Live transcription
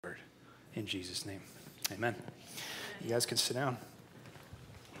In Jesus' name, amen. You guys can sit down.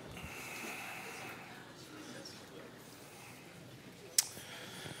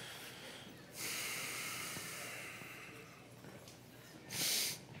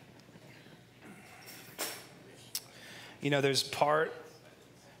 You know, there's part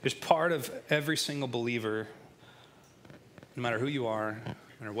of every single believer, no matter who you are, no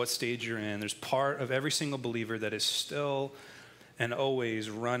matter what stage you're in, there's part of every single believer that is still and always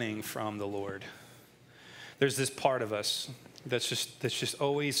running from the Lord. There's this part of us that's just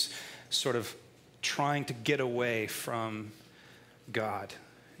always sort of trying to get away from God.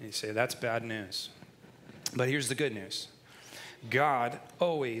 And you say, that's bad news. But here's the good news. God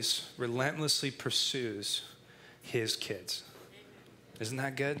always relentlessly pursues his kids. Isn't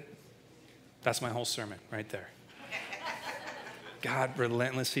that good? That's my whole sermon right there. God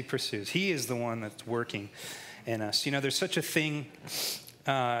relentlessly pursues. He is the one that's working in us. You know, there's such a thing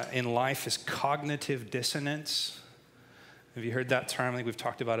in life as cognitive dissonance. Have you heard that term? I think we've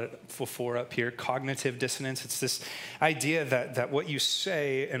talked about it before up here. Cognitive dissonance. It's this idea that what you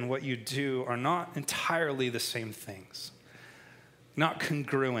say and what you do are not entirely the same things, not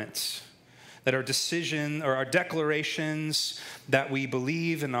congruent. That our decision or our declarations that we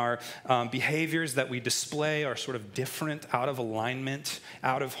believe and our behaviors that we display are sort of different, out of alignment,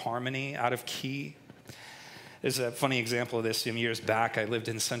 out of harmony, out of key. There's a funny example of this. Some years back, I lived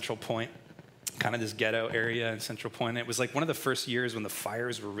in Central Point, kind of this ghetto area in Central Point. It was like one of the first years when the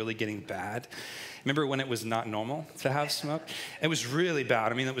fires were really getting bad. Remember when it was not normal to have smoke? It was really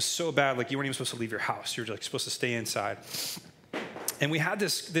bad. I mean, it was so bad, like you weren't even supposed to leave your house. You were like supposed to stay inside. And we had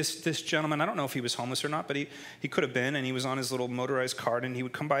this gentleman, I don't know if he was homeless or not, but he could have been, and he was on his little motorized cart, and he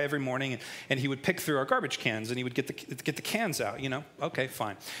would come by every morning, and he would pick through our garbage cans, and he would get the cans out, you know? Okay,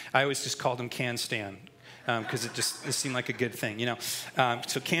 fine. I always just called him Can Stan, because it seemed like a good thing, you know?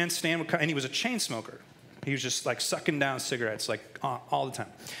 So Can Stan would come, and he was a chain smoker. He was just like sucking down cigarettes like all the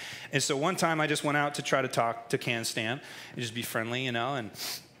time. And so one time I just went out to try to talk to Can Stan and just be friendly, you know,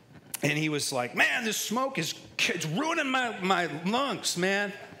 and he was like, man, this smoke it's ruining my lungs,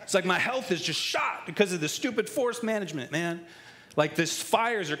 man. It's like my health is just shot because of the stupid forest management, man. Like these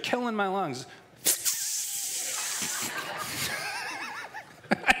fires are killing my lungs.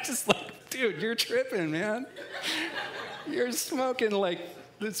 I just like, dude, you're tripping, man. You're smoking like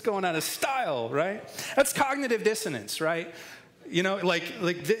it's going out of style, right? That's cognitive dissonance, right? You know,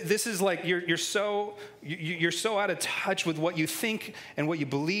 this is like you're so out of touch with what you think and what you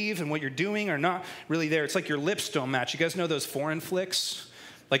believe and what you're doing are not really there. It's like your lips don't match. You guys know those foreign flicks?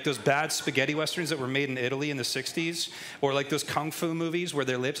 Like those bad spaghetti westerns that were made in Italy in the 60s? Or like those kung fu movies where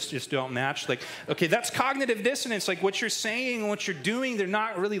their lips just don't match? Like, okay, that's cognitive dissonance. Like what you're saying and what you're doing, they're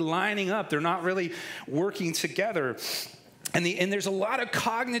not really lining up. They're not really working together. And there's a lot of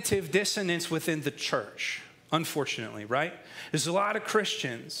cognitive dissonance within the church. Unfortunately, right? There's a lot of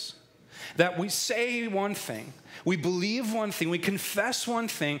Christians that we say one thing, we believe one thing, we confess one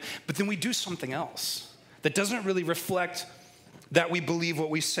thing, but then we do something else that doesn't really reflect that we believe what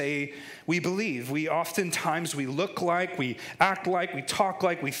we say we believe. We look like, we act like, we talk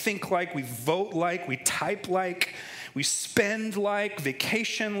like, we think like, we vote like, we type like, we spend like,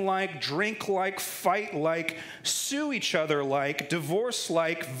 vacation like, drink like, fight like, sue each other like, divorce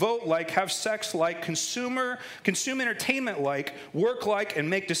like, vote like, have sex like, consume entertainment like, work like, and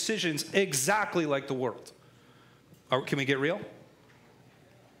make decisions exactly like the world. Can we get real?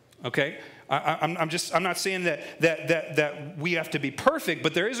 Okay? I'm not saying that we have to be perfect,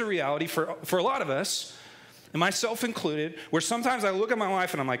 but there is a reality for a lot of us, and myself included, where sometimes I look at my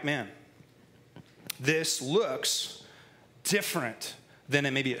life and I'm like, man, this looks different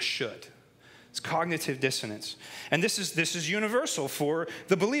than maybe it should. It's cognitive dissonance. And this is universal for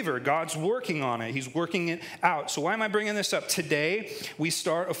the believer. God's working on it. He's working it out. So why am I bringing this up? Today, we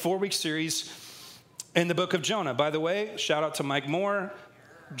start a 4-week series in the book of Jonah. By the way, shout out to Mike Moore.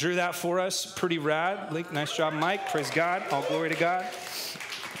 Drew that for us. Pretty rad. Nice job, Mike. Praise God. All glory to God.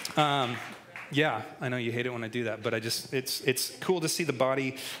 Yeah, I know you hate it when I do that, but it's cool to see the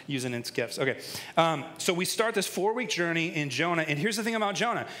body using its gifts. Okay, so we start this 4-week journey in Jonah, and here's the thing about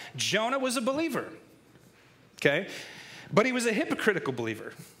Jonah. Jonah was a believer, okay? But he was a hypocritical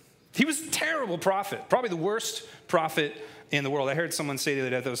believer. He was a terrible prophet, probably the worst prophet in the world. I heard someone say the other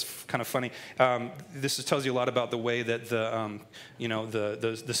day, that was kind of funny. This tells you a lot about the way that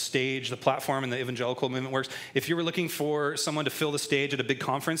the stage, the platform, and the evangelical movement works. If you were looking for someone to fill the stage at a big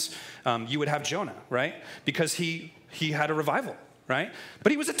conference, you would have Jonah, right? Because he had a revival, right?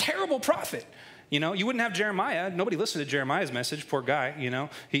 But he was a terrible prophet. You know, you wouldn't have Jeremiah. Nobody listened to Jeremiah's message. Poor guy, you know.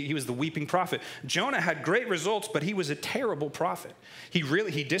 He was the weeping prophet. Jonah had great results, but he was a terrible prophet. He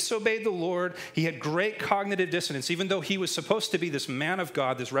disobeyed the Lord. He had great cognitive dissonance. Even though he was supposed to be this man of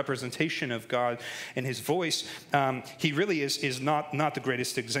God, this representation of God and his voice, he really is not the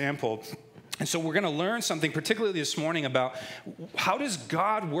greatest example. And so we're going to learn something, particularly this morning, about how does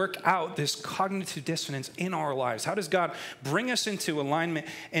God work out this cognitive dissonance in our lives? How does God bring us into alignment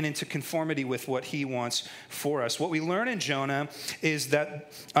and into conformity with what he wants for us? What we learn in Jonah is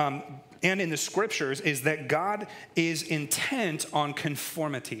that, and in the scriptures, is that God is intent on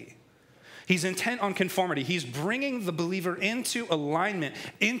conformity. He's intent on conformity. He's bringing the believer into alignment,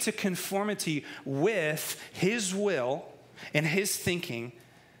 into conformity with his will and his thinking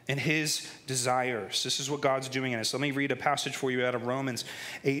and his desires. This is what God's doing in us. Let me read a passage for you out of Romans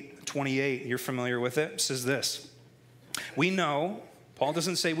 8:28. You're familiar with it. It says this. We know, Paul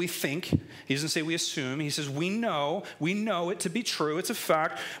doesn't say we think, he doesn't say we assume, he says we know it to be true, it's a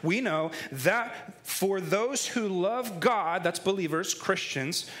fact. We know that for those who love God, that's believers,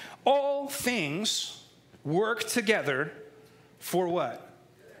 Christians, all things work together for what?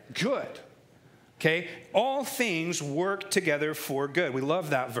 Good. Okay, all things work together for good. We love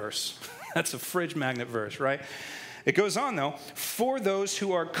that verse. That's a fridge magnet verse, right? It goes on though, for those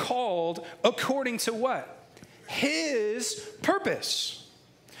who are called according to what? His purpose.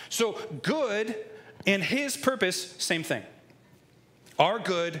 So good and his purpose, same thing. Our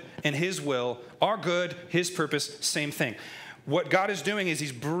good and his will, our good, his purpose, same thing. What God is doing is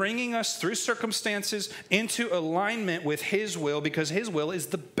he's bringing us through circumstances into alignment with his will, because his will is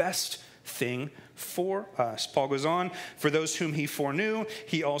the best thing for us. Paul goes on, for those whom he foreknew,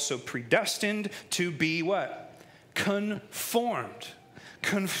 he also predestined to be what? Conformed.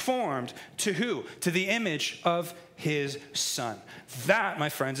 Conformed to who? To the image of his son. That, my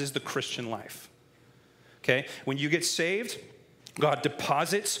friends, is the Christian life. Okay? When you get saved, God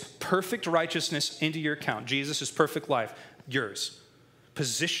deposits perfect righteousness into your account. Jesus' perfect life, yours.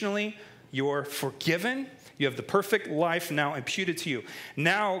 Positionally, you're forgiven. You have the perfect life now imputed to you.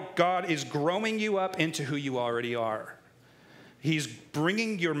 Now God is growing you up into who you already are. He's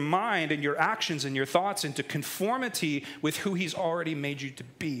bringing your mind and your actions and your thoughts into conformity with who he's already made you to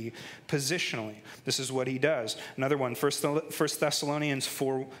be positionally. This is what he does. Another one, 1 Thessalonians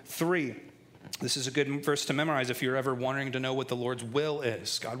 4:3. This is a good verse to memorize if you're ever wanting to know what the Lord's will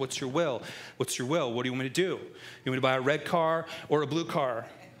is. God, what's your will? What's your will? What do you want me to do? You want me to buy a red car or a blue car?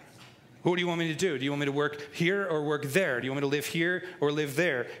 What do you want me to do? Do you want me to work here or work there? Do you want me to live here or live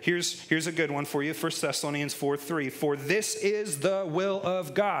there? Here's a good one for you. 1 Thessalonians 4:3. For this is the will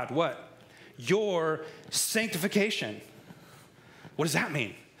of God. What? Your sanctification. What does that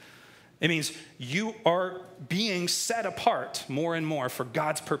mean? It means you are being set apart more and more for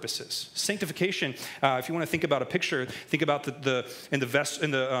God's purposes. Sanctification. If you want to think about a picture, think about in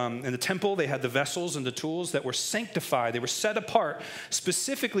the temple. They had the vessels and the tools that were sanctified. They were set apart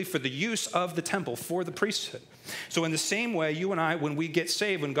specifically for the use of the temple, for the priesthood. So in the same way, you and I, when we get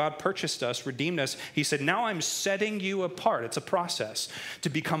saved, when God purchased us, redeemed us, he said, now I'm setting you apart. It's a process to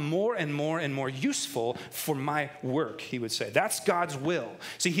become more and more and more useful for my work, he would say. That's God's will.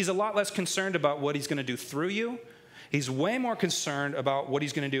 See, he's a lot less concerned about what he's going to do through you. He's way more concerned about what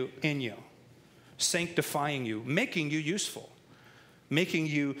he's going to do in you, sanctifying you, making you useful, making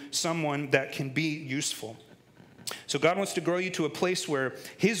you someone that can be useful. So God wants to grow you to a place where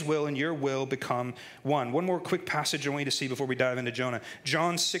his will and your will become one. One more quick passage I want you to see before we dive into Jonah.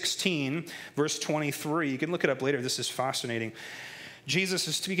 John 16, verse 23. You can look it up later. This is fascinating. Jesus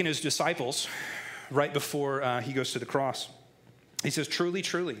is speaking to his disciples right before he goes to the cross. He says, truly,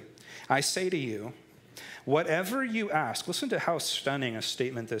 truly, I say to you, whatever you ask, listen to how stunning a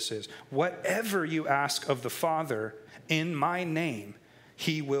statement this is. Whatever you ask of the Father in my name,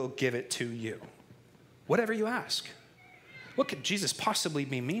 he will give it to you. Whatever you ask. What could Jesus possibly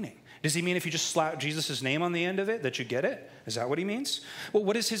be meaning? Does he mean if you just slap Jesus' name on the end of it, that you get it? Is that what he means? Well,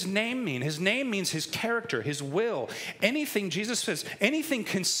 what does his name mean? His name means his character, his will. Anything, Jesus says, anything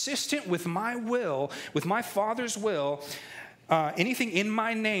consistent with my will, with my Father's will, anything in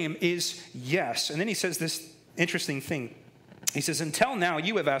my name is yes. And then he says this interesting thing. He says, until now,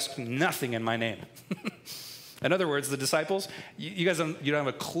 you have asked nothing in my name. In other words, the disciples, you guys don't have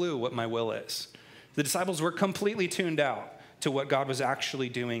a clue what my will is. The disciples were completely tuned out to what God was actually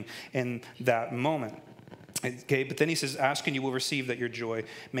doing in that moment. Okay, but then he says, ask and you will receive that your joy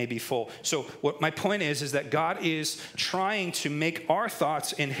may be full. So what my point is that God is trying to make our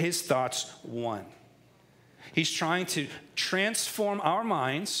thoughts and his thoughts one. He's trying to transform our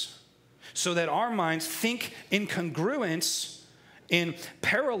minds so that our minds think in congruence in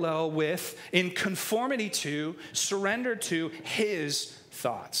parallel with, in conformity to, surrender to his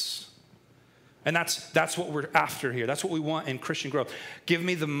thoughts. And that's what we're after here. That's what we want in Christian growth. Give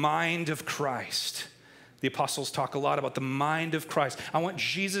me the mind of Christ. The apostles talk a lot about the mind of Christ. I want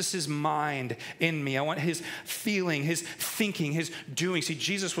Jesus' mind in me. I want his feeling, his thinking, his doing. See,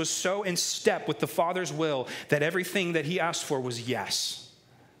 Jesus was so in step with the Father's will that everything that he asked for was yes.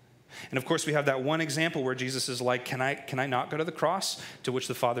 And of course, we have that one example where Jesus is like, can I not go to the cross? To which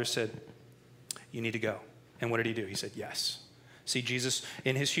the Father said, you need to go. And what did he do? He said, yes. See, Jesus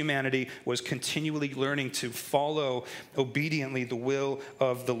in his humanity was continually learning to follow obediently the will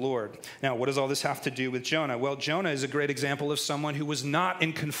of the Lord. Now, what does all this have to do with Jonah? Well, Jonah is a great example of someone who was not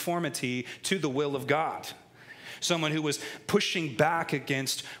in conformity to the will of God. Someone who was pushing back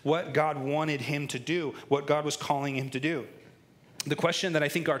against what God wanted him to do, what God was calling him to do. The question that I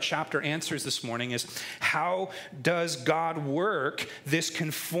think our chapter answers this morning is, how does God work this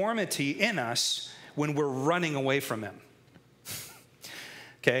conformity in us when we're running away from him?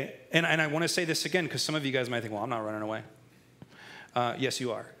 Okay, and I want to say this again because some of you guys might think, well, I'm not running away. Yes,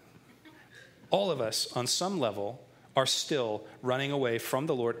 you are. All of us, on some level, are still running away from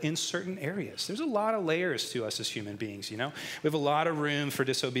the Lord in certain areas. There's a lot of layers to us as human beings, you know? We have a lot of room for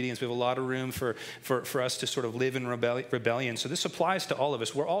disobedience. We have a lot of room for us to sort of live in rebellion. So this applies to all of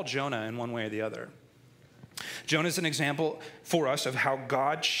us. We're all Jonah in one way or the other. Jonah is an example for us of how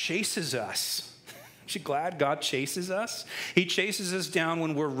God chases us. Aren't you glad God chases us? He chases us down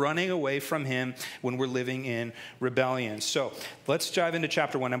when we're running away from him, when we're living in rebellion. So let's dive into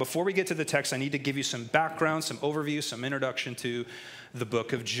chapter 1. Now, before we get to the text, I need to give you some background, some overview, some introduction to the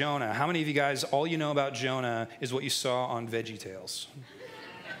book of Jonah. How many of you guys, all you know about Jonah is what you saw on VeggieTales?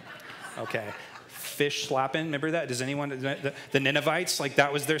 Okay. Fish slapping, remember that? Does anyone, the Ninevites, like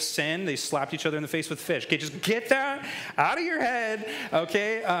that was their sin. They slapped each other in the face with fish. Okay, just get that out of your head,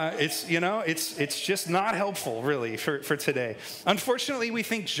 okay? It's just not helpful, really, for today. Unfortunately, we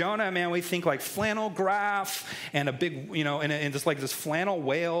think Jonah, man, we think like flannel graph and a big, and just like this flannel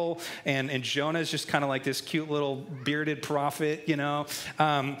whale, and Jonah is just kind of like this cute little bearded prophet,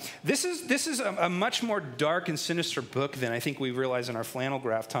 This is a much more dark and sinister book than I think we realize in our flannel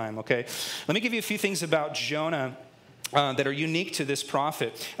graph time, okay? Let me give you a few things about Jonah that are unique to this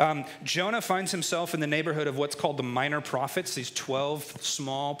prophet. Jonah finds himself in the neighborhood of what's called the minor prophets, these 12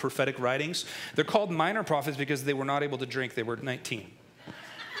 small prophetic writings. They're called minor prophets because they were not able to drink. They were 19.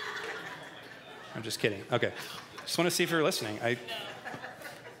 I'm just kidding. Okay. Just want to see if you're listening. I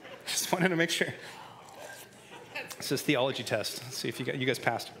just wanted to make sure. This is theology test. Let's see if you guys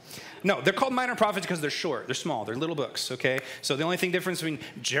passed. No, they're called minor prophets because they're short. They're small. They're little books, okay? So the only difference between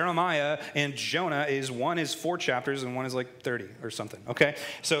Jeremiah and Jonah is one is 4 chapters and one is like 30 or something, okay?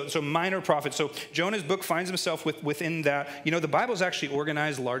 So minor prophets. So Jonah's book finds himself within that. The Bible is actually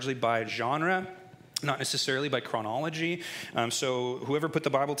organized largely by genre, not necessarily by chronology. So whoever put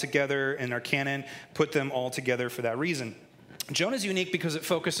the Bible together in our canon put them all together for that reason. Jonah is unique because it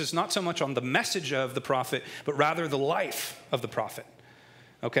focuses not so much on the message of the prophet, but rather the life of the prophet.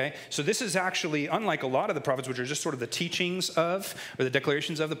 Okay? So this is actually, unlike a lot of the prophets, which are just sort of the teachings of, or the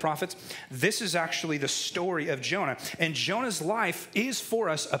declarations of the prophets, this is actually the story of Jonah. And Jonah's life is for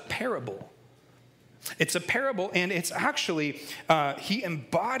us a parable. It's a parable, and it's actually, he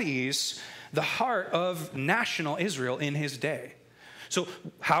embodies the heart of national Israel in his day. So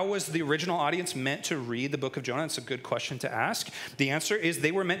how was the original audience meant to read the book of Jonah? That's a good question to ask. The answer is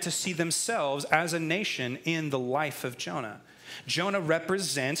they were meant to see themselves as a nation in the life of Jonah. Jonah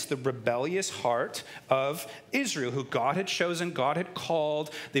represents the rebellious heart of Israel, who God had chosen, God had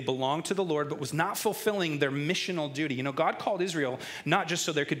called. They belonged to the Lord, but was not fulfilling their missional duty. God called Israel not just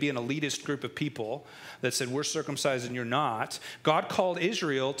so there could be an elitist group of people that said, we're circumcised and you're not. God called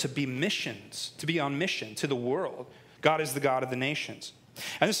Israel to be missions, to be on mission to the world. God is the God of the nations.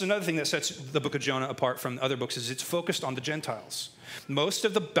 And this is another thing that sets the book of Jonah apart from other books, is it's focused on the Gentiles. Most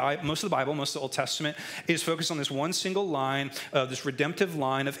of the Bible, most of the Old Testament is focused on this one single line, this redemptive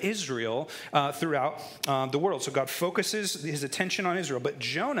line of Israel throughout the world. So God focuses his attention on Israel. But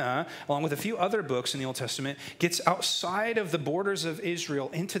Jonah, along with a few other books in the Old Testament, gets outside of the borders of Israel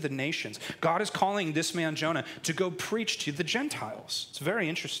into the nations. God is calling this man Jonah to go preach to the Gentiles. It's very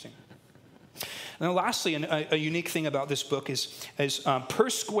interesting. And lastly, a unique thing about this book is per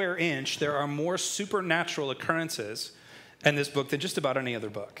square inch, there are more supernatural occurrences in this book than just about any other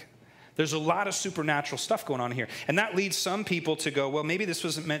book. There's a lot of supernatural stuff going on here. And that leads some people to go, well, maybe this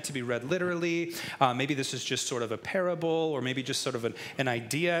wasn't meant to be read literally. Maybe this is just sort of a parable, or maybe just sort of an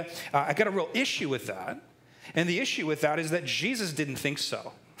idea. I got a real issue with that. And the issue with that is that Jesus didn't think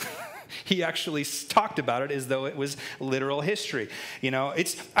so. He actually talked about it as though it was literal history.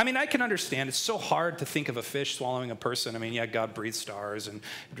 I can understand. It's so hard to think of a fish swallowing a person. God breathed stars and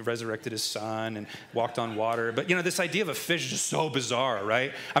resurrected his son and walked on water. But, this idea of a fish is just so bizarre,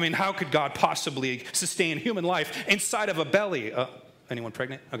 right? How could God possibly sustain human life inside of a belly? Anyone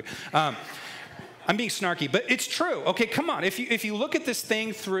pregnant? Okay. I'm being snarky, but it's true. Okay, come on. If you look at this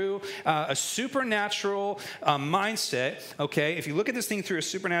thing through a supernatural mindset, okay, if you look at this thing through a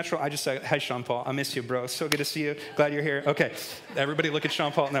supernatural, I just say, hi, Sean Paul. I miss you, bro. So good to see you. Glad you're here. Okay, everybody look at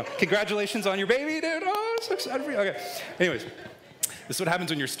Sean Paul. No, congratulations on your baby, dude. Oh, I'm so excited for you. Okay, anyways. This is what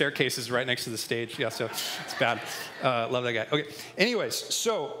happens when your staircase is right next to the stage. Yeah, so it's bad. Love that guy. Okay, anyways,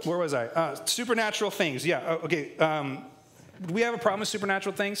 so where was I? Supernatural things. Yeah, okay. Do we have a problem with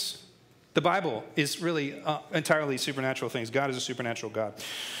supernatural things? The Bible is really entirely supernatural things. God is a supernatural God.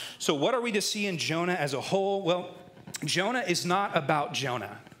 So what are we to see in Jonah as a whole? Well, Jonah is not about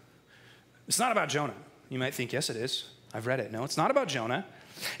Jonah. It's not about Jonah. You might think, yes, it is. I've read it. No, it's not about Jonah.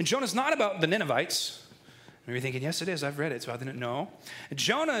 And Jonah's not about the Ninevites. Maybe you're thinking, yes, it is. I've read it. It's about the No.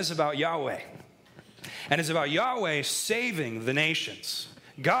 Jonah is about Yahweh. And it's about Yahweh saving the nations.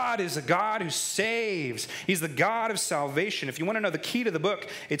 God is a God who saves. He's the God of salvation. If you want to know the key to the book,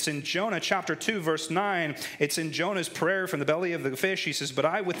 it's in Jonah chapter 2, verse 9. It's in Jonah's prayer from the belly of the fish. He says, but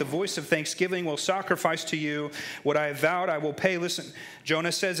I, with the voice of thanksgiving, will sacrifice to you. What I have vowed, I will pay. Listen,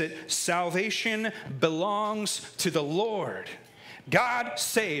 Jonah says it, salvation belongs to the Lord. God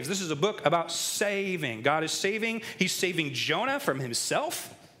saves. This is a book about saving. God is saving. He's saving Jonah from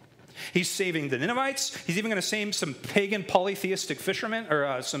himself. He's saving the Ninevites. He's even going to save some pagan polytheistic fishermen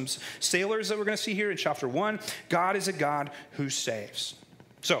or some sailors that we're going to see here in chapter 1. God is a God who saves.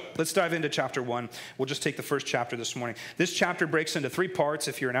 So let's dive into chapter 1. We'll just take the first chapter this morning. This chapter breaks into 3 parts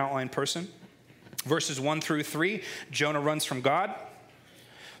if you're an outline person. Verses 1 through 3, Jonah runs from God.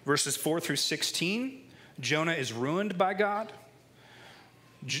 Verses 4 through 16, Jonah is ruined by God.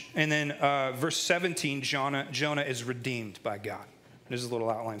 And then verse 17, Jonah is redeemed by God. There's a little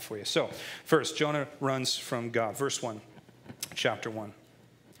outline for you. So, first, Jonah runs from God. Verse 1, chapter 1.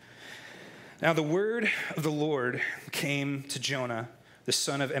 Now the word of the Lord came to Jonah, the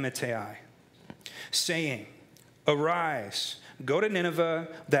son of Amittai, saying, arise, go to Nineveh,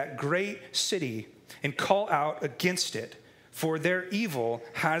 that great city, and call out against it, for their evil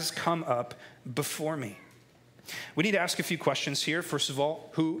has come up before me. We need to ask a few questions here. First of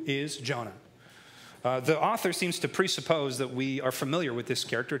all, who is Jonah? The author seems to presuppose that we are familiar with this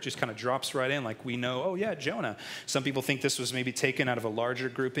character. It just kind of drops right in like we know, oh yeah, Jonah. Some people think this was maybe taken out of a larger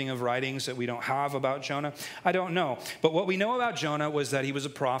grouping of writings that we don't have about Jonah. I don't know. But what we know about Jonah was that he was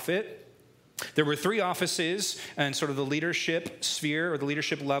a prophet. There were 3 offices and sort of the leadership sphere or the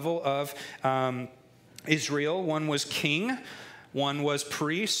leadership level of Israel. One was king. One was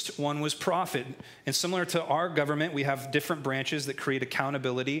priest, one was prophet. And similar to our government, we have different branches that create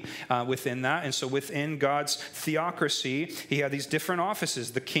accountability within that. And so within God's theocracy, he had these different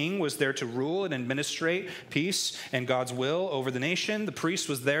offices. The king was there to rule and administrate peace and God's will over the nation. The priest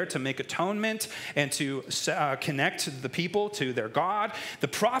was there to make atonement and to connect the people to their God. The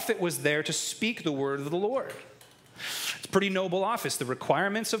prophet was there to speak the word of the Lord. It's a pretty noble office. The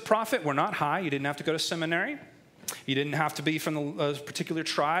requirements of prophet were not high. You didn't have to go to seminary. You didn't have to be from a particular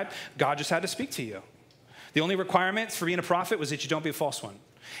tribe. God just had to speak to you. The only requirement for being a prophet was that you don't be a false one.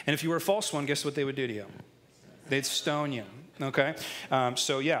 And if you were a false one, guess what they would do to you? They'd stone you. Okay?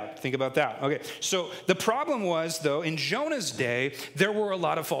 So yeah, think about that. Okay, so the problem was, though, in Jonah's day, there were a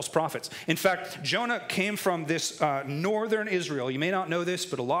lot of false prophets. In fact, Jonah came from this northern Israel. You may not know this,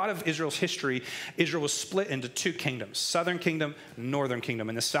 but a lot of Israel's history, Israel was split into 2 kingdoms, southern kingdom, northern kingdom.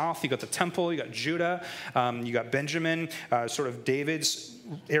 In the south, you got the temple, you got Judah, you got Benjamin, sort of David's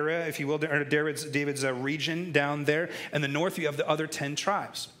era, if you will, or David's region down there. In the north, you have the other 10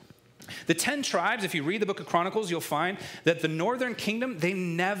 tribes. The 10 tribes, if you read the book of Chronicles, you'll find that the northern kingdom, they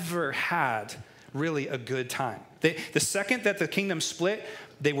never had really a good time. The second that the kingdom split,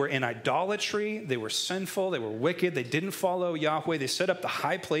 they were in idolatry, they were sinful, they were wicked, they didn't follow Yahweh. They set up the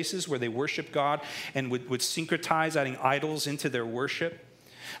high places where they worshiped God and would syncretize adding idols into their worship.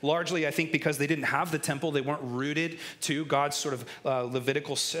 Largely, I think because they didn't have the temple, they weren't rooted to God's sort of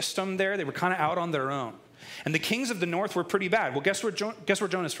Levitical system there. They were kind of out on their own. And the kings of the north were pretty bad. Well, guess where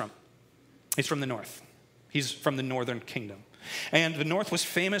Jonah's from? He's from the north. He's from the northern kingdom. And the north was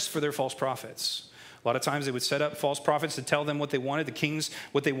famous for their false prophets. A lot of times they would set up false prophets to tell them what they wanted, the kings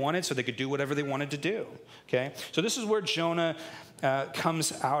what they wanted, so they could do whatever they wanted to do. Okay? So this is where Jonah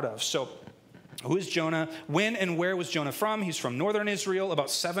comes out of. So Who is Jonah? When and where was Jonah from? He's from northern Israel, about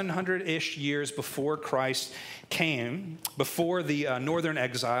 700-ish years before Christ came, before the northern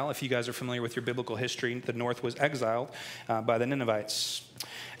exile. If you guys are familiar with your biblical history, the north was exiled by the Ninevites.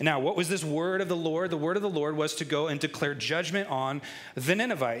 Now, what was this word of the Lord? The word of the Lord was to go and declare judgment on the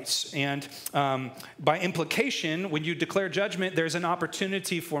Ninevites. And by implication, when you declare judgment, there's an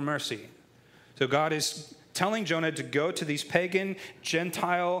opportunity for mercy. So God is telling Jonah to go to these pagan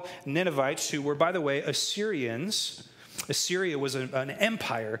Gentile Ninevites who were, by the way, Assyrians. Assyria was an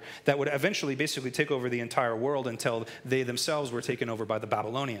empire that would eventually basically take over the entire world until they themselves were taken over by the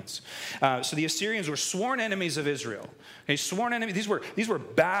Babylonians. So the Assyrians were sworn enemies of Israel. Okay, sworn enemies. These were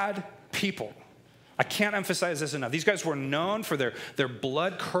bad people. I can't emphasize this enough. These guys were known for their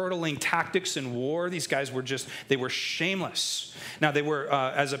blood-curdling tactics in war. These guys they were shameless. Now, they were,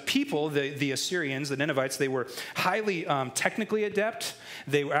 as a people, the Assyrians, the Ninevites, they were highly technically adept.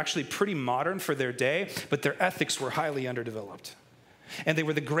 They were actually pretty modern for their day, but their ethics were highly underdeveloped. And they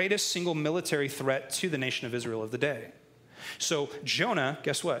were the greatest single military threat to the nation of Israel of the day. So Jonah,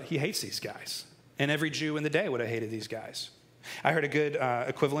 guess what? He hates these guys. And every Jew in the day would have hated these guys. I heard a good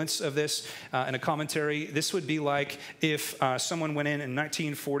equivalence of this in a commentary. This would be like if someone went in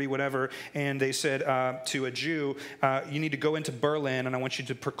 1940, whatever, and they said to a Jew, you need to go into Berlin, and I want you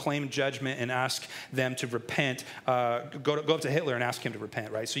to proclaim judgment and ask them to repent. Go up to Hitler and ask him to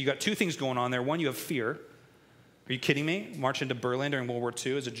repent, right? So you got two things going on there. One, you have fear. Are you kidding me? March into Berlin during World War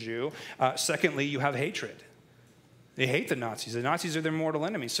II as a Jew. Secondly, you have hatred. They hate the Nazis. The Nazis are their mortal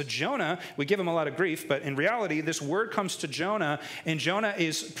enemies. So Jonah, we give him a lot of grief, but in reality, this word comes to Jonah, and Jonah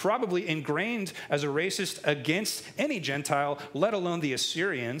is probably ingrained as a racist against any Gentile, let alone the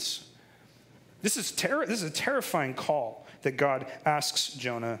Assyrians. This is a terrifying call that God asks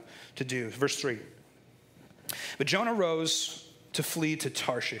Jonah to do. Verse 3. But Jonah rose to flee to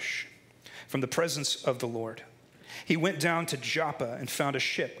Tarshish from the presence of the Lord. He went down to Joppa and found a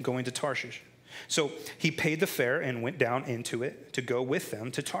ship going to Tarshish. So he paid the fare and went down into it to go with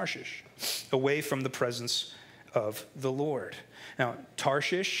them to Tarshish, away from the presence of the Lord. Now,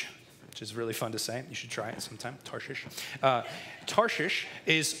 Tarshish, which is really fun to say, you should try it sometime, Tarshish. Tarshish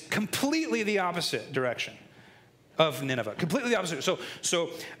is completely the opposite direction of Nineveh, completely the opposite. So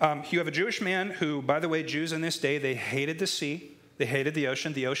you have a Jewish man who, by the way, Jews in this day, they hated the sea, they hated the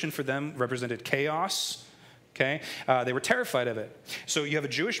ocean. The ocean for them represented chaos. Okay, they were terrified of it. So you have a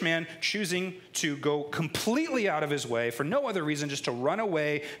Jewish man choosing to go completely out of his way for no other reason, just to run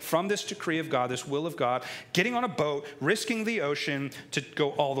away from this decree of God, this will of God, getting on a boat, risking the ocean to go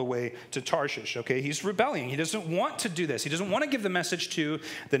all the way to Tarshish. Okay, he's rebelling. He doesn't want to do this. He doesn't want to give the message to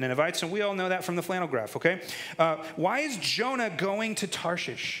the Ninevites, and we all know that from the flannel graph. Okay, why is Jonah going to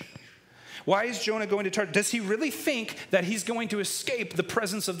Tarshish? Why is Jonah going to Tarshish? Does he really think that he's going to escape the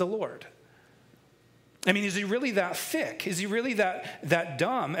presence of the Lord? I mean, is he really that thick? Is he really that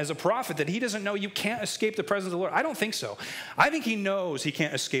dumb as a prophet that he doesn't know you can't escape the presence of the Lord? I don't think so. I think he knows he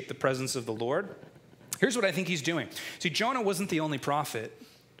can't escape the presence of the Lord. Here's what I think he's doing. See, Jonah wasn't the only prophet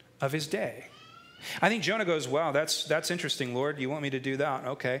of his day. I think Jonah goes, wow, that's interesting, Lord. You want me to do that?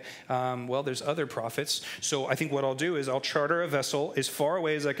 Okay. Well, there's other prophets. So I think what I'll do is I'll charter a vessel as far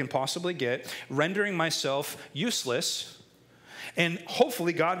away as I can possibly get, rendering myself useless. And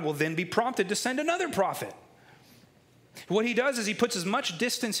hopefully God will then be prompted to send another prophet. What he does is he puts as much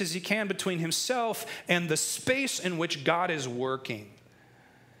distance as he can between himself and the space in which God is working.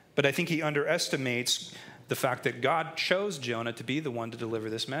 But I think he underestimates the fact that God chose Jonah to be the one to deliver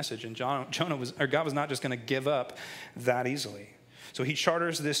this message. And God was not just going to give up that easily. So he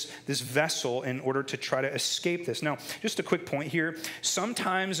charters this vessel in order to try to escape this. Now, just a quick point here.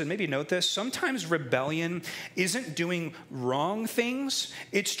 Sometimes, and maybe note this, sometimes rebellion isn't doing wrong things.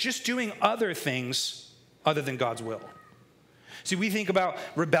 It's just doing other things other than God's will. See, we think about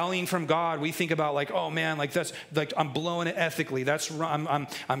rebelling from God. We think about like, oh man, like that's like I'm blowing it ethically. That's I'm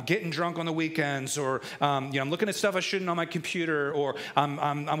getting drunk on the weekends, or I'm looking at stuff I shouldn't on my computer, or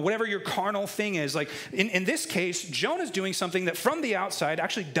I'm whatever your carnal thing is. Like in this case, Jonah's doing something that from the outside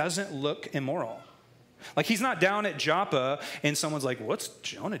actually doesn't look immoral. Like he's not down at Joppa and someone's like, what's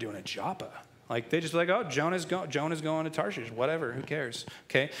Jonah doing at Joppa? Like they just be like, oh, Jonah's going to Tarshish, whatever, who cares?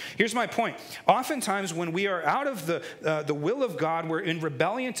 Okay, here's my point. Oftentimes when we are out of the will of God, we're in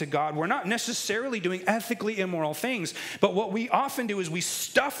rebellion to God, we're not necessarily doing ethically immoral things, but what we often do is we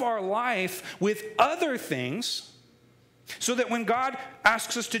stuff our life with other things so that when God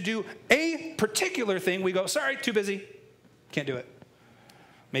asks us to do a particular thing, we go, sorry, too busy, can't do it.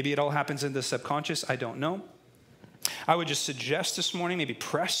 Maybe it all happens in the subconscious, I don't know. I would just suggest this morning, maybe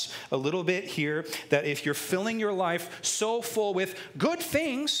press a little bit here, that if you're filling your life so full with good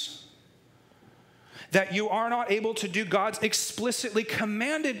things, that you are not able to do God's explicitly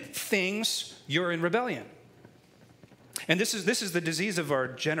commanded things, you're in rebellion. And this is the disease of our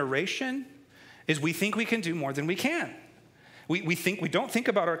generation, is we think we can do more than we can. We don't think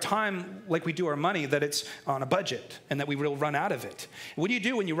about our time like we do our money, that it's on a budget and that we will run out of it. What do you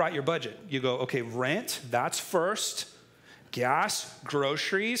do when you write your budget? You go, okay, rent, that's first. Gas,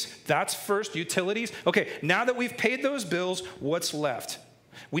 groceries, that's first. Utilities. Okay, now that we've paid those bills, what's left?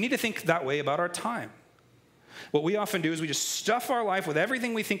 We need to think that way about our time. What we often do is we just stuff our life with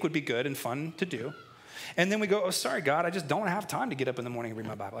everything we think would be good and fun to do. And then we go, oh, sorry, God, I just don't have time to get up in the morning and read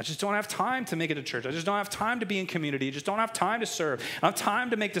my Bible. I just don't have time to make it to church. I just don't have time to be in community. I just don't have time to serve. I don't have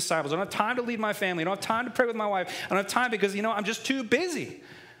time to make disciples. I don't have time to lead my family. I don't have time to pray with my wife. I don't have time because, I'm just too busy.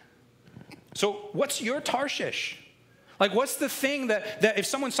 So what's your Tarshish? Like, what's the thing that if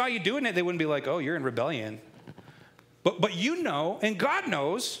someone saw you doing it, they wouldn't be like, oh, you're in rebellion. But you know, and God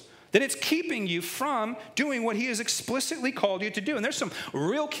knows, that it's keeping you from doing what he has explicitly called you to do. And there's some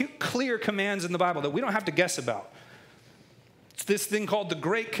real clear commands in the Bible that we don't have to guess about. It's this thing called the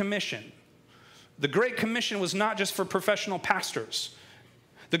Great Commission. The Great Commission was not just for professional pastors.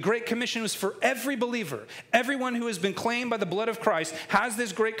 The Great Commission was for every believer. Everyone who has been claimed by the blood of Christ has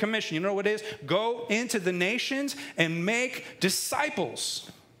this Great Commission. You know what it is? Go into the nations and make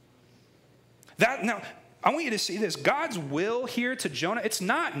disciples. Now, I want you to see this. God's will here to Jonah, it's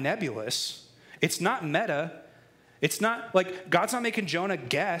not nebulous. It's not meta. It's not like God's not making Jonah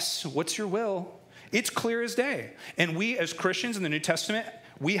guess, what's your will? It's clear as day. And we as Christians in the New Testament,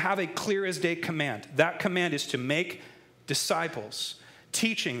 we have a clear as day command. That command is to make disciples,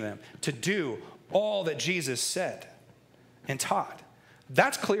 teaching them to do all that Jesus said and taught.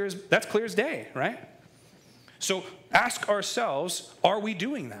 That's clear as day, right? So ask ourselves, are we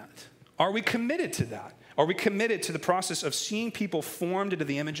doing that? Are we committed to that? Are we committed to the process of seeing people formed into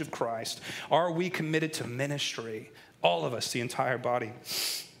the image of Christ? Are we committed to ministry? All of us, the entire body.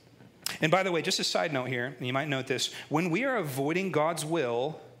 And by the way, just a side note here, and you might note this, when we are avoiding God's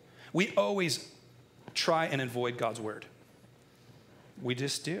will, we always try and avoid God's word. We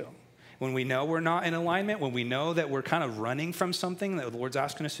just do. When we know we're not in alignment, when we know that we're kind of running from something that the Lord's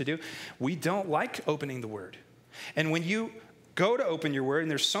asking us to do, we don't like opening the word. And when you go to open your word and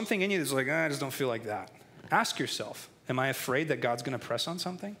there's something in you that's like, I just don't feel like that. Ask yourself, am I afraid that God's going to press on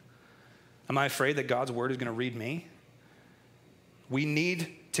something? Am I afraid that God's word is going to read me? We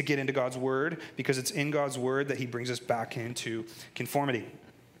need to get into God's word because it's in God's word that he brings us back into conformity.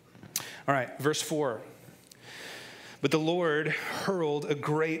 All right, verse 4. But the Lord hurled a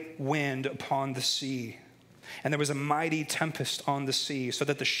great wind upon the sea, and there was a mighty tempest on the sea, so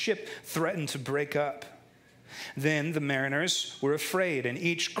that the ship threatened to break up. Then the mariners were afraid, and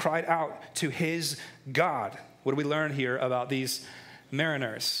each cried out to his God. What do we learn here about these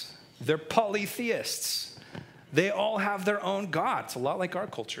mariners? They're polytheists. They all have their own God. It's a lot like our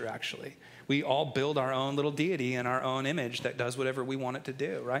culture, actually. We all build our own little deity in our own image that does whatever we want it to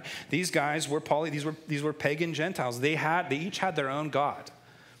do, right? These guys were these were pagan Gentiles. They each had their own God.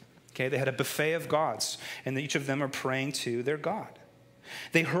 Okay, they had a buffet of gods, and each of them are praying to their God.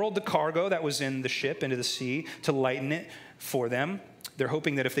 They hurled the cargo that was in the ship into the sea to lighten it for them. They're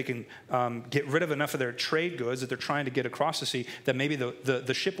hoping that if they can get rid of enough of their trade goods that they're trying to get across the sea, that maybe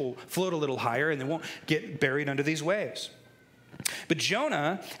the ship will float a little higher and they won't get buried under these waves. But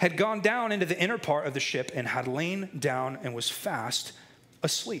Jonah had gone down into the inner part of the ship and had lain down and was fast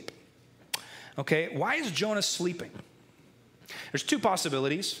asleep. Okay, why is Jonah sleeping? There's two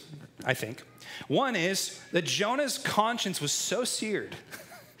possibilities, I think. One is that Jonah's conscience was so seared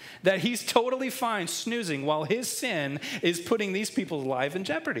that he's totally fine snoozing while his sin is putting these people's life in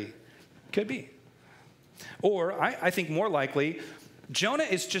jeopardy. Could be. Or I think more likely, Jonah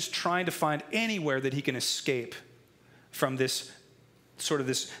is just trying to find anywhere that he can escape from this sort of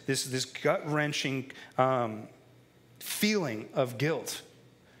this gut-wrenching feeling of guilt.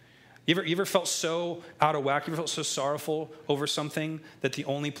 You ever felt so out of whack? You ever felt so sorrowful over something that the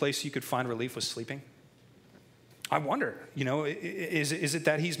only place you could find relief was sleeping? I wonder, is it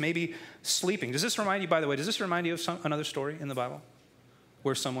that he's maybe sleeping? Does this remind you, by the way, of another story in the Bible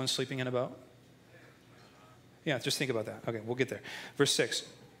where someone's sleeping in a boat? Yeah, just think about that. Okay, we'll get there. Verse 6.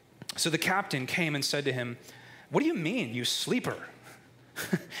 So the captain came and said to him, "What do you mean, you sleeper?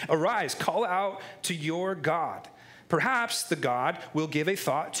 Arise, call out to your God. Perhaps the God will give a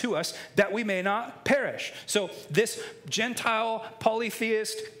thought to us that we may not perish." So this Gentile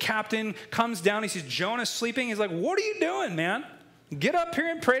polytheist captain comes down. He sees Jonah sleeping. He's like, "What are you doing, man? Get up here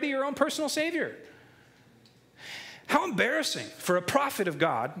and pray to your own personal Savior." How embarrassing for a prophet of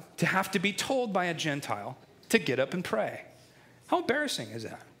God to have to be told by a Gentile to get up and pray. How embarrassing is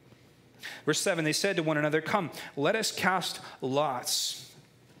that? Verse 7, they said to one another, come, let us cast lots,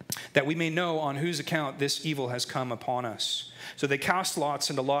 that we may know on whose account this evil has come upon us. So they cast lots,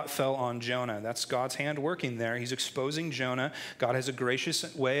 and a lot fell on Jonah. That's God's hand working there. He's exposing Jonah. God has a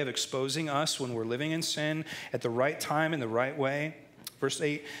gracious way of exposing us when we're living in sin at the right time in the right way. Verse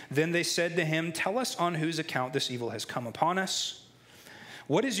 8, then they said to him, tell us on whose account this evil has come upon us.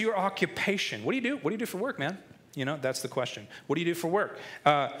 What is your occupation? What do you do? What do you do for work, man? You know, that's the question. What do you do for work?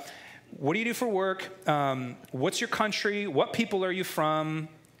 What do you do for work? What's your country? What people are you from?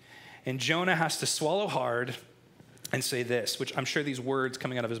 And Jonah has to swallow hard and say this, which I'm sure these words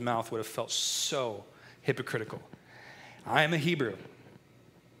coming out of his mouth would have felt so hypocritical. I am a Hebrew,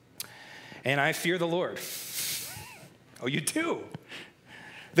 and I fear the Lord. Oh, you do?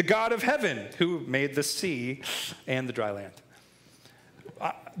 The God of heaven, who made the sea and the dry land.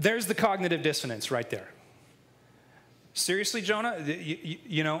 There's the cognitive dissonance right there. Seriously, Jonah,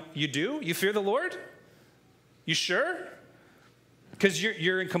 you know, you do? You fear the Lord? You sure? Because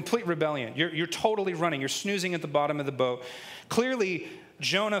you're in complete rebellion. You're totally running. You're snoozing at the bottom of the boat. Clearly,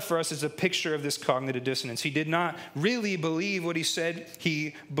 Jonah for us is a picture of this cognitive dissonance. He did not really believe what he said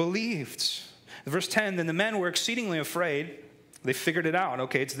he believed. Verse 10, then the men were exceedingly afraid. They figured it out.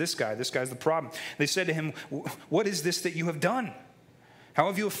 Okay, it's this guy. This guy's the problem. They said to him, what is this that you have done? How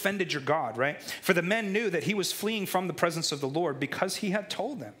have you offended your God, right? For the men knew that he was fleeing from the presence of the Lord because he had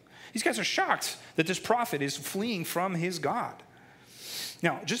told them. These guys are shocked that this prophet is fleeing from his God.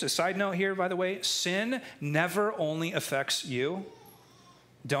 Now, just a side note here, by the way, sin never only affects you.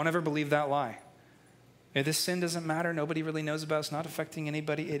 Don't ever believe that lie. If this sin doesn't matter, nobody really knows about it, it's not affecting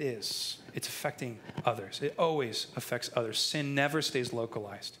anybody, it is. It's affecting others. It always affects others. Sin never stays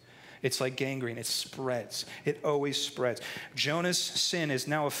localized. It's like gangrene. It spreads. It always spreads. Jonah's sin is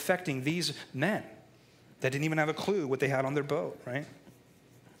now affecting these men that didn't even have a clue what they had on their boat, right?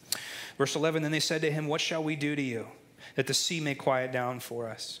 Verse 11, then they said to him, what shall we do to you, that the sea may quiet down for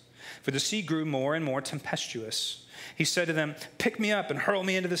us? For the sea grew more and more tempestuous. He said to them, pick me up and hurl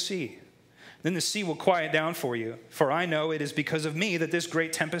me into the sea. Then the sea will quiet down for you. For I know it is because of me that this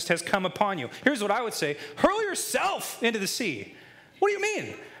great tempest has come upon you. Here's what I would say. Hurl yourself into the sea. What do you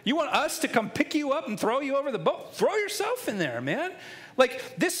mean? You want us to come pick you up and throw you over the boat? Throw yourself in there, man.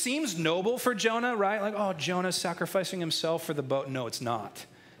 Like, this seems noble for Jonah, right? Like, oh, Jonah's sacrificing himself for the boat. No, it's not.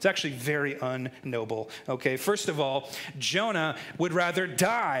 It's actually very unnoble, okay? First of all, Jonah would rather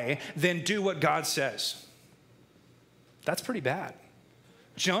die than do what God says. That's pretty bad.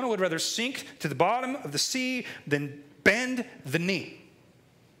 Jonah would rather sink to the bottom of the sea than bend the knee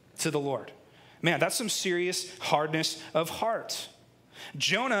to the Lord. Man, that's some serious hardness of heart.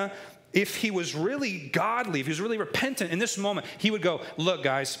 Jonah, if he was really godly, if he was really repentant in this moment, he would go, look,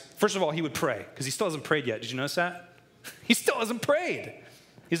 guys, first of all, he would pray, because he still hasn't prayed yet. Did you notice that? He still hasn't prayed.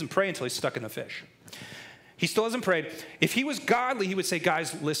 He doesn't pray until he's stuck in the fish. He still hasn't prayed. If he was godly, he would say,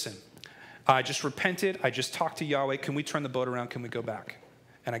 guys, listen, I just repented. I just talked to Yahweh. Can we turn the boat around? Can we go back?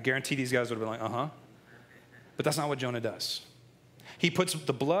 And I guarantee these guys would have been like, uh-huh. But that's not what Jonah does. He puts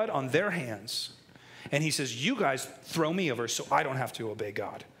the blood on their hands, and he says, you guys throw me over so I don't have to obey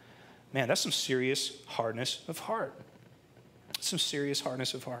God. Man, that's some serious hardness of heart. Some serious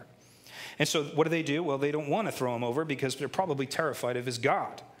hardness of heart. And so what do? Well, they don't want to throw him over because they're probably terrified of his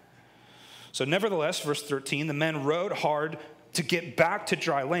God. So nevertheless, verse 13, the men rowed hard to get back to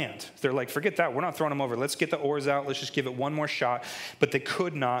dry land. They're like, forget that. We're not throwing him over. Let's get the oars out. Let's just give it one more shot. But they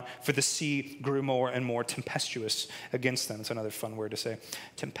could not, for the sea grew more and more tempestuous against them. It's another fun word to say,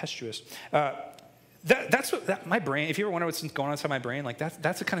 tempestuous. That's what my brain, if you ever wonder what's going on inside my brain, like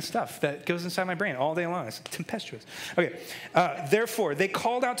that's the kind of stuff that goes inside my brain all day long. It's tempestuous. Okay. Therefore, they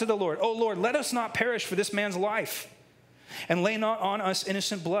called out to the Lord, oh Lord, let us not perish for this man's life, and lay not on us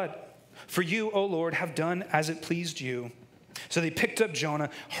innocent blood. For you, O Lord, have done as it pleased you. So they picked up Jonah,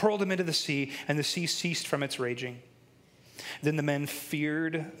 hurled him into the sea, and the sea ceased from its raging. Then the men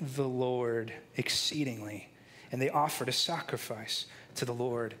feared the Lord exceedingly, and they offered a sacrifice to the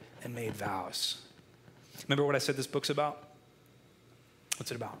Lord and made vows. Remember what I said this book's about?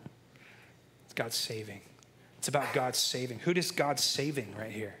 What's it about? It's God saving. It's about God saving. Who is God saving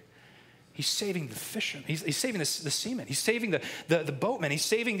right here? He's saving the fishermen. He's saving the seamen. He's saving the boatmen. He's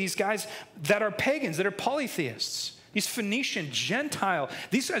saving these guys that are pagans, that are polytheists. These Phoenician, Gentile.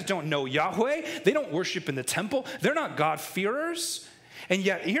 These guys don't know Yahweh. They don't worship in the temple. They're not God-fearers. And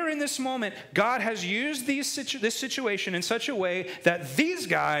yet here in this moment, God has used this situation in such a way that these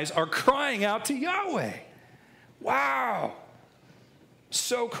guys are crying out to Yahweh. Wow.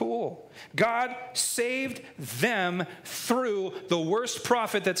 So cool. God saved them through the worst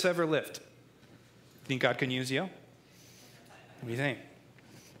prophet that's ever lived. Think God can use you? What do you think?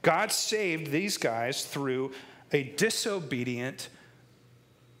 God saved these guys through a disobedient,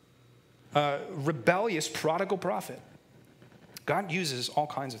 rebellious, prodigal prophet. God uses all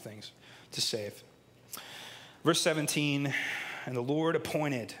kinds of things to save. Verse 17, and the Lord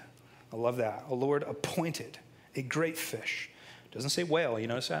appointed, I love that, the Lord appointed a great fish. Doesn't say whale, you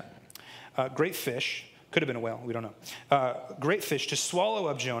notice that? Great fish, could have been a whale, we don't know. Great fish to swallow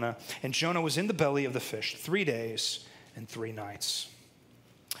up Jonah, and Jonah was in the belly of the fish 3 days and 3 nights.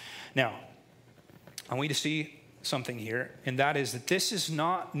 Now, I want you to see something here, and that is that this is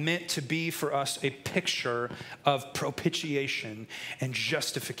not meant to be for us a picture of propitiation and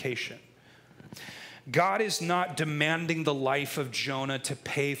justification. God is not demanding the life of Jonah to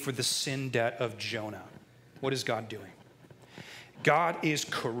pay for the sin debt of Jonah. What is God doing? God is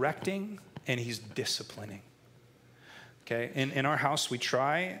correcting and he's disciplining. Okay, in our house, we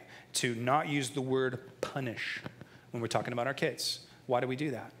try to not use the word punish when we're talking about our kids. Why do we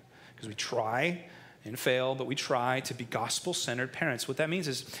do that? Because we try and fail, but we try to be gospel-centered parents. What that means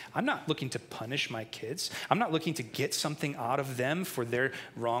is I'm not looking to punish my kids. I'm not looking to get something out of them for their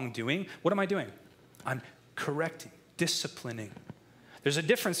wrongdoing. What am I doing? I'm correcting, disciplining. There's a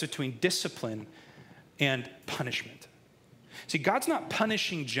difference between discipline and punishment. See, God's not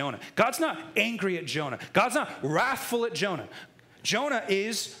punishing Jonah. God's not angry at Jonah. God's not wrathful at Jonah. Jonah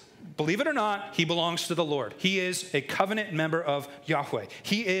is, believe it or not, he belongs to the Lord. He is a covenant member of Yahweh.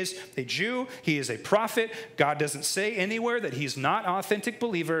 He is a Jew. He is a prophet. God doesn't say anywhere that he's not an authentic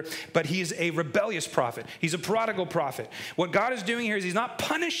believer, but he's a rebellious prophet. He's a prodigal prophet. What God is doing here is he's not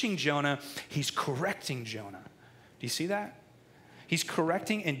punishing Jonah. He's correcting Jonah. Do you see that? He's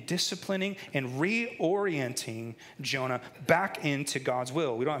correcting and disciplining and reorienting Jonah back into God's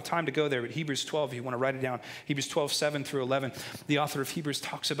will. We don't have time to go there, but Hebrews 12, if you want to write it down, Hebrews 12, 7 through 11, the author of Hebrews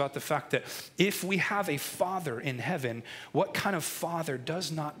talks about the fact that if we have a father in heaven, what kind of father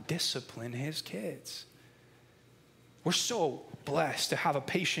does not discipline his kids? We're so blessed to have a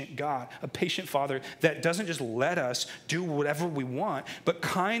patient God, a patient Father that doesn't just let us do whatever we want, but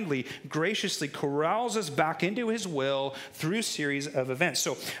kindly, graciously corrals us back into his will through a series of events.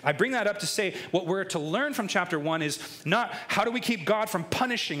 So I bring that up to say what we're to learn from chapter 1 is not how do we keep God from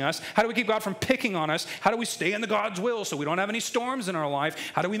punishing us? How do we keep God from picking on us? How do we stay in the God's will so we don't have any storms in our life?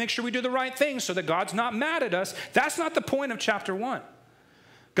 How do we make sure we do the right thing so that God's not mad at us? That's not the point of chapter 1.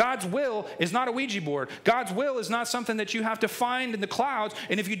 God's will is not a Ouija board. God's will is not something that you have to find in the clouds,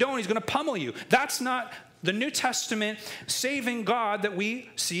 and if you don't, he's going to pummel you. That's not the New Testament saving God that we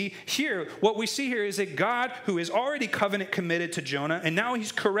see here. What we see here is a God who is already covenant committed to Jonah, and now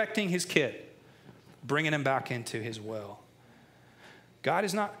he's correcting his kid, bringing him back into his will. God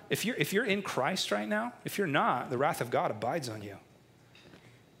is not, if you're in Christ right now, if you're not, the wrath of God abides on you.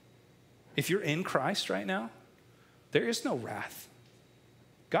 If you're in Christ right now, there is no wrath.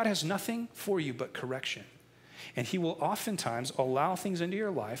 God has nothing for you but correction. And he will oftentimes allow things into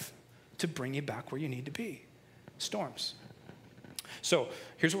your life to bring you back where you need to be. Storms. So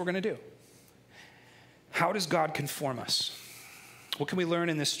here's what we're going to do. How does God conform us? What can we learn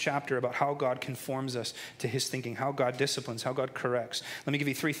in this chapter about how God conforms us to his thinking, how God disciplines, how God corrects? Let me give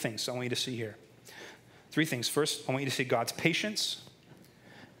you 3 things I want you to see here. 3 things. First, I want you to see God's patience.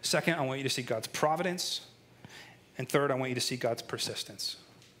 Second, I want you to see God's providence. And third, I want you to see God's persistence.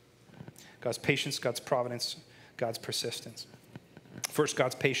 God's patience, God's providence, God's persistence. First,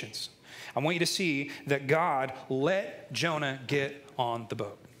 God's patience. I want you to see that God let Jonah get on the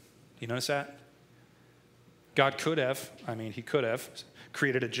boat. You notice that? God could have, he could have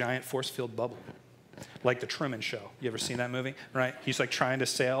created a giant force-filled bubble, like the Truman Show. You ever seen that movie? Right? He's like trying to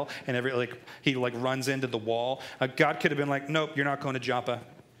sail, and he runs into the wall. God could have been like, nope, you're not going to Joppa.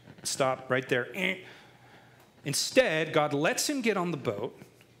 Stop right there. Instead, God lets him get on the boat.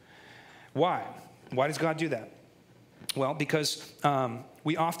 Why? Why does God do that? Well, because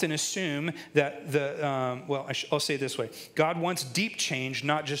we often assume that I'll say it this way. God wants deep change,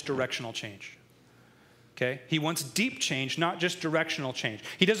 not just directional change. Okay? He wants deep change, not just directional change.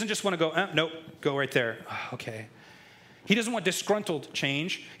 He doesn't just want to go, nope, go right there. Oh, okay. He doesn't want disgruntled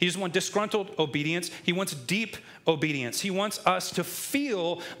change. He doesn't want disgruntled obedience. He wants deep obedience. He wants us to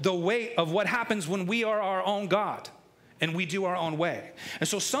feel the weight of what happens when we are our own God and we do our own way. And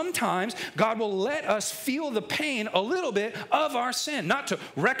so sometimes God will let us feel the pain a little bit of our sin, not to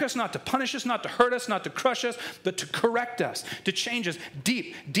wreck us, not to punish us, not to hurt us, not to crush us, but to correct us, to change us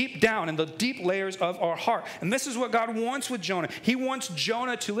deep, deep down in the deep layers of our heart. And this is what God wants with Jonah. He wants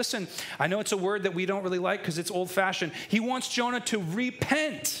Jonah to, listen, I know it's a word that we don't really like because it's old-fashioned. He wants Jonah to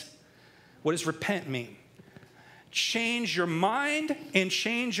repent. What does repent mean? Change your mind and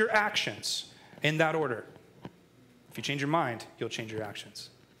change your actions in that order. If you change your mind, you'll change your actions.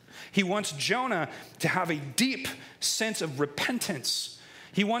 He wants Jonah to have a deep sense of repentance.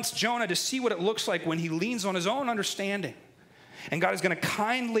 He wants Jonah to see what it looks like when he leans on his own understanding. And God is going to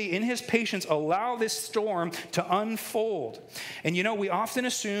kindly, in his patience, allow this storm to unfold. And you know, we often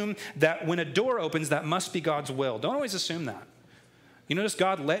assume that when a door opens, that must be God's will. Don't always assume that. You notice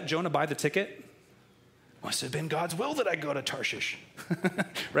God let Jonah buy the ticket? Must have been God's will that I go to Tarshish,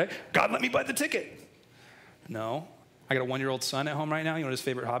 right? God let me buy the ticket. No. I got a 1-year-old son at home right now. You know what his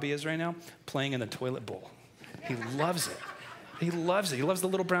favorite hobby is right now? Playing in the toilet bowl. He loves it. He loves it. He loves the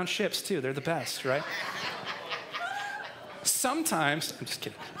little brown ships too. They're the best, right? Sometimes, I'm just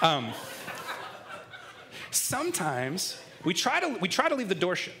kidding. Sometimes we try to leave the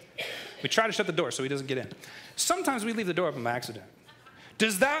door shut. We try to shut the door so he doesn't get in. Sometimes we leave the door open by accident.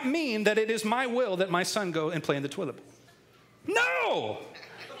 Does that mean that it is my will that my son go and play in the toilet bowl? No!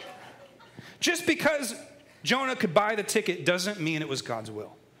 Just because Jonah could buy the ticket doesn't mean it was God's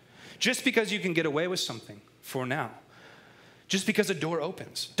will. Just because you can get away with something for now, just because a door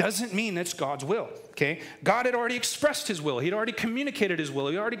opens, doesn't mean it's God's will, okay? God had already expressed his will. He'd already communicated his will.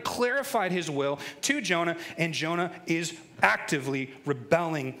 He already clarified his will to Jonah, and Jonah is actively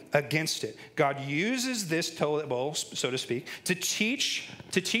rebelling against it. God uses this toilet bowl, so to speak, to teach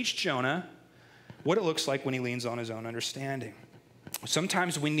Jonah what it looks like when he leans on his own understanding.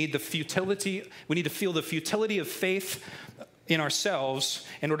 Sometimes we need to feel the futility of faith in ourselves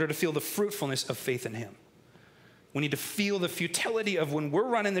in order to feel the fruitfulness of faith in him. We need to feel the futility of when we're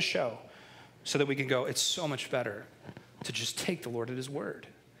running the show so that we can go, it's so much better to just take the Lord at his word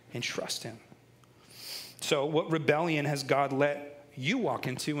and trust him. So what rebellion has God let you walk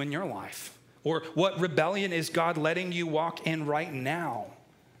into in your life? Or what rebellion is God letting you walk in right now?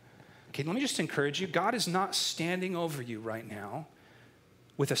 Okay, let me just encourage you. God is not standing over you right now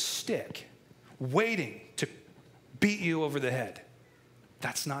with a stick, waiting to beat you over the head.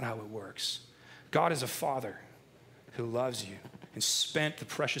 That's not how it works. God is a father who loves you and spent the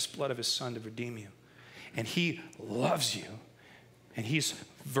precious blood of his son to redeem you. And he loves you, and he's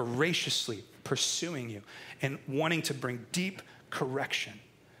voraciously pursuing you and wanting to bring deep correction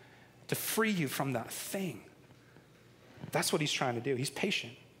to free you from that thing. That's what he's trying to do. He's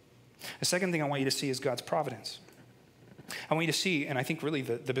patient. The second thing I want you to see is God's providence. I want you to see, and I think really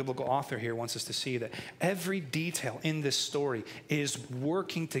the biblical author here wants us to see, that every detail in this story is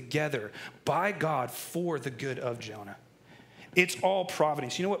working together by God for the good of Jonah. It's all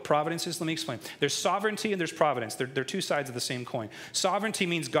providence. You know what providence is? Let me explain. There's sovereignty and there's providence. They're two sides of the same coin. Sovereignty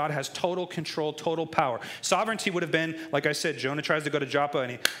means God has total control, total power. Sovereignty would have been, like I said, Jonah tries to go to Joppa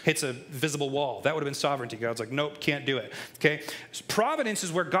and he hits a visible wall. That would have been sovereignty. God's like, nope, can't do it. Okay? Providence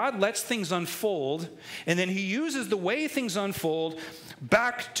is where God lets things unfold, and then he uses the way things unfold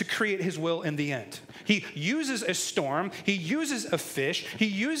back to create his will in the end. He uses a storm. He uses a fish. He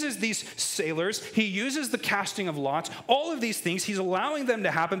uses these sailors. He uses the casting of lots. All of these things, he's allowing them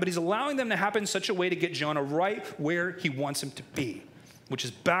to happen, but he's allowing them to happen in such a way to get Jonah right where he wants him to be, which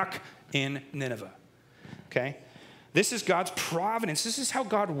is back in Nineveh. Okay? This is God's providence. This is how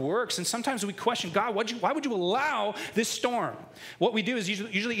God works. And sometimes we question, God, why would you allow this storm? What we do is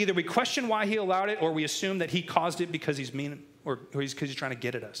usually either we question why he allowed it, or we assume that he caused it because he's mean or because he's trying to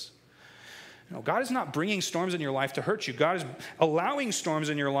get at us. No, God is not bringing storms in your life to hurt you. God is allowing storms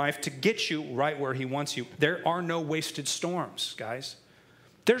in your life to get you right where he wants you. There are no wasted storms, guys.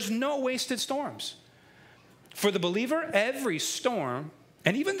 There's no wasted storms. For the believer, every storm,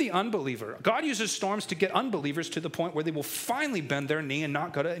 and even the unbeliever, God uses storms to get unbelievers to the point where they will finally bend their knee and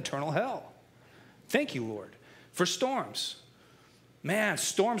not go to eternal hell. Thank you, Lord, for storms. Man,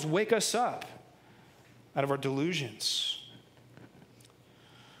 storms wake us up out of our delusions.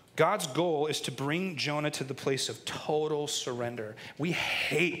 God's goal is to bring Jonah to the place of total surrender. We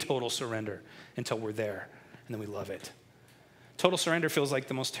hate total surrender until we're there, and then we love it. Total surrender feels like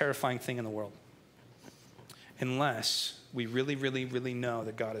the most terrifying thing in the world, unless we really, really, really know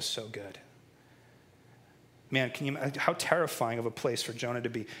that God is so good. Man, how terrifying of a place for Jonah to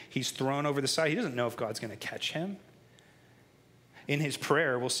be. He's thrown over the side. He doesn't know if God's going to catch him. In his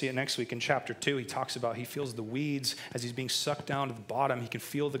prayer, we'll see it next week in chapter 2, he talks about he feels the weeds as he's being sucked down to the bottom. He can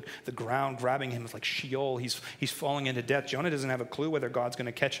feel the ground grabbing him. It's like Sheol. He's falling into death. Jonah doesn't have a clue whether God's going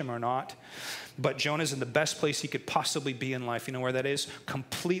to catch him or not. But Jonah's in the best place he could possibly be in life. You know where that is?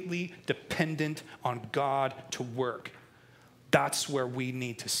 Completely dependent on God to work. That's where we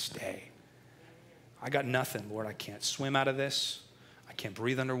need to stay. I got nothing, Lord. I can't swim out of this. I can't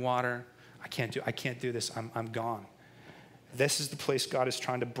breathe underwater. I can't do this. I'm gone. This is the place God is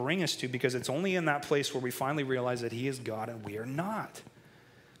trying to bring us to, because it's only in that place where we finally realize that he is God and we are not.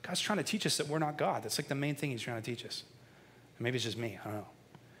 God's trying to teach us that we're not God. That's like the main thing he's trying to teach us. Maybe it's just me. I don't know.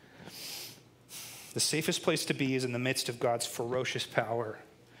 The safest place to be is in the midst of God's ferocious power,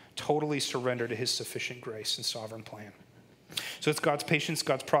 totally surrender to his sufficient grace and sovereign plan. So it's God's patience,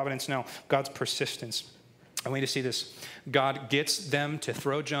 God's providence, now God's persistence. I want you to see this. God gets them to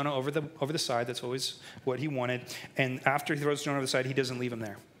throw Jonah over the side. That's always what he wanted. And after he throws Jonah over the side, he doesn't leave him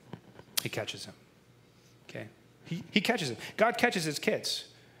there. He catches him. Okay? He catches him. God catches his kids.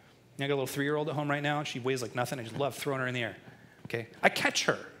 I got a little 3-year-old at home right now, and she weighs like nothing. I just love throwing her in the air. Okay? I catch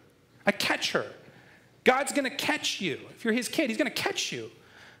her. God's going to catch you. If you're his kid, he's going to catch you.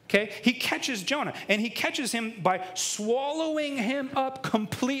 Okay? He catches Jonah, and he catches him by swallowing him up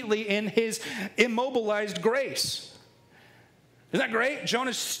completely in his immobilized grace. Isn't that great?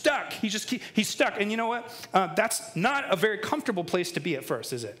 Jonah's stuck. He's stuck. And you know what? That's not a very comfortable place to be at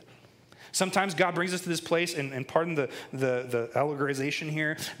first, is it? Sometimes God brings us to this place, and pardon the allegorization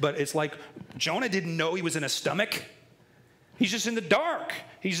here, but it's like Jonah didn't know he was in a stomach. He's just in the dark.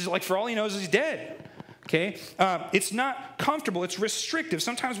 He's just like, for all he knows, he's dead. Okay? It's not comfortable. It's restrictive.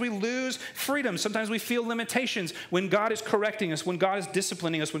 Sometimes we lose freedom. Sometimes we feel limitations when God is correcting us, when God is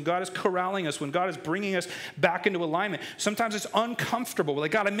disciplining us, when God is corralling us, when God is bringing us back into alignment. Sometimes it's uncomfortable. We're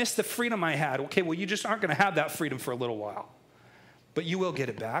like, God, I missed the freedom I had. Okay, well, you just aren't going to have that freedom for a little while. But you will get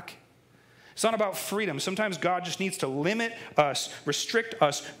it back. It's not about freedom. Sometimes God just needs to limit us, restrict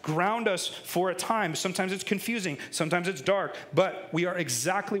us, ground us for a time. Sometimes it's confusing. Sometimes it's dark. But we are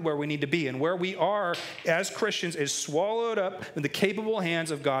exactly where we need to be. And where we are as Christians is swallowed up in the capable hands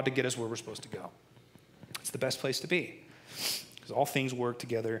of God to get us where we're supposed to go. It's the best place to be. Because all things work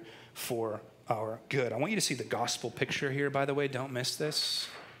together for our good. I want you to see the gospel picture here, by the way. Don't miss this.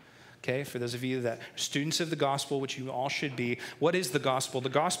 Okay, for those of you that are students of the gospel, which you all should be, what is the gospel? The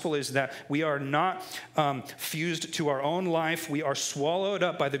gospel is that we are not fused to our own life. We are swallowed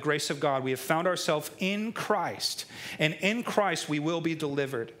up by the grace of God. We have found ourselves in Christ, and in Christ we will be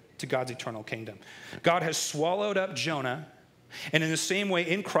delivered to God's eternal kingdom. God has swallowed up Jonah, and in the same way,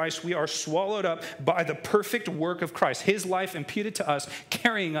 in Christ, we are swallowed up by the perfect work of Christ, his life imputed to us,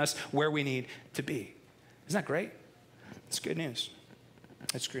 carrying us where we need to be. Isn't that great? It's good news.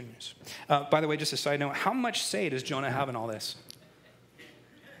 It's good news. By the way, just a side note, how much say does Jonah have in all this?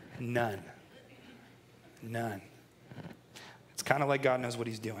 None. It's kind of like God knows what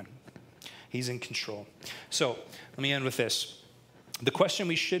he's doing. He's in control. So let me end with this. The question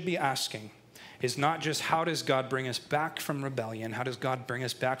we should be asking is not just how does God bring us back from rebellion? How does God bring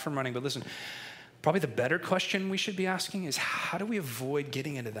us back from running? But listen, probably the better question we should be asking is how do we avoid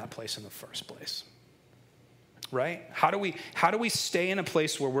getting into that place in the first place? Right? How do we stay in a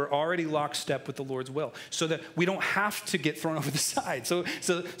place where we're already lockstep with the Lord's will so that we don't have to get thrown over the side, so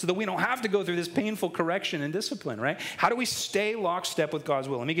that we don't have to go through this painful correction and discipline, right? How do we stay lockstep with God's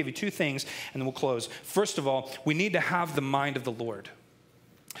will? Let me give you 2 things and then we'll close. First of all, we need to have the mind of the Lord.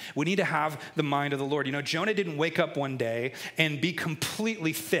 We need to have the mind of the Lord. You know, Jonah didn't wake up one day and be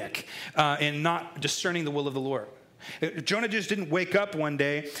completely thick and not discerning the will of the Lord. Jonah just didn't wake up one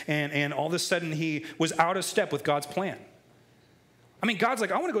day and all of a sudden he was out of step with God's plan. I mean, God's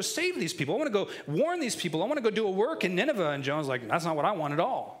like, I want to go save these people. I want to go warn these people. I want to go do a work in Nineveh. And Jonah's like, that's not what I want at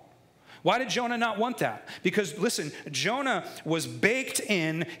all. Why did Jonah not want that? Because, listen, Jonah was baked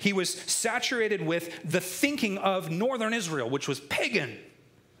in. He was saturated with the thinking of northern Israel, which was pagan.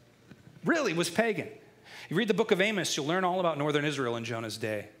 Really was pagan. You read the book of Amos, you'll learn all about northern Israel in Jonah's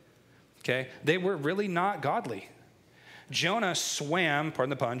day. Okay? They were really not godly. Jonah swam,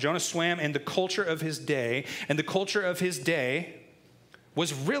 pardon the pun, Jonah swam in the culture of his day, and the culture of his day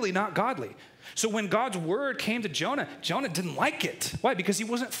was really not godly. So when God's word came to Jonah, Jonah didn't like it. Why? Because he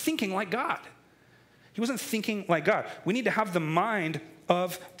wasn't thinking like God. He wasn't thinking like God. We need to have the mind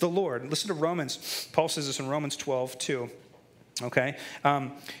of the Lord. Listen to Romans. Paul says this in Romans 12:2. Okay?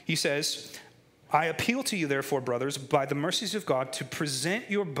 He says, I appeal to you, therefore, brothers, by the mercies of God, to present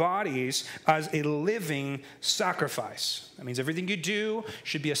your bodies as a living sacrifice. That means everything you do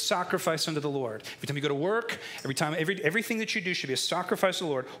should be a sacrifice unto the Lord. Every time you go to work, everything that you do should be a sacrifice to the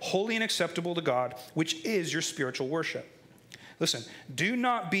Lord, holy and acceptable to God, which is your spiritual worship. Listen, do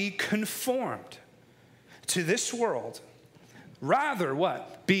not be conformed to this world. Rather,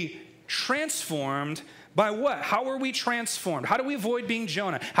 what? Be transformed by what? How are we transformed? How do we avoid being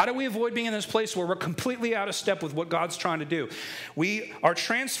Jonah? How do we avoid being in this place where we're completely out of step with what God's trying to do? We are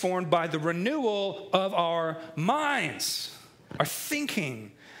transformed by the renewal of our minds, our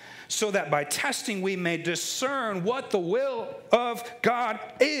thinking, so that by testing we may discern what the will of God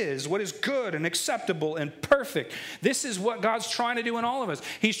is, what is good and acceptable and perfect. This is what God's trying to do in all of us.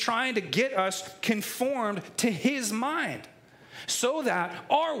 He's trying to get us conformed to his mind, so that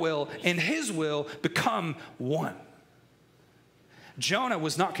our will and his will become one. Jonah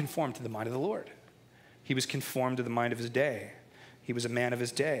was not conformed to the mind of the Lord. He was conformed to the mind of his day. He was a man of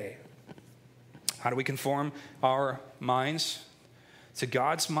his day. How do we conform our minds to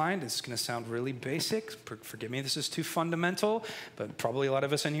God's mind? It's going to sound really basic. Forgive me, this is too fundamental, but probably a lot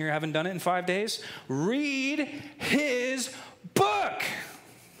of us in here haven't done it in 5 days. Read his book.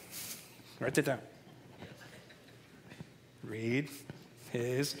 Write that down. Read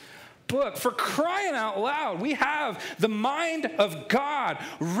his book. For crying out loud, we have the mind of God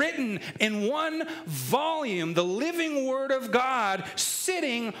written in one volume, the living word of God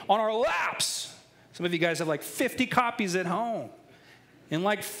sitting on our laps. Some of you guys have like 50 copies at home, in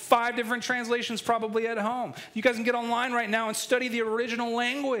like 5 different translations probably at home. You guys can get online right now and study the original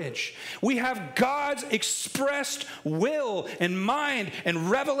language. We have God's expressed will and mind and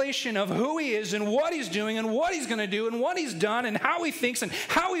revelation of who he is and what he's doing and what he's going to do and what he's done and how he thinks and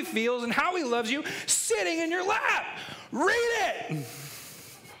how he feels and how he loves you sitting in your lap. Read it.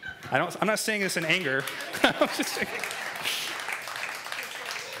 I'm not saying this in anger. I'm just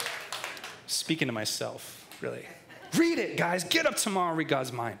speaking to myself, really. Read it, guys. Get up tomorrow and read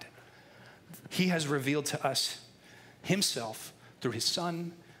God's mind. He has revealed to us himself through his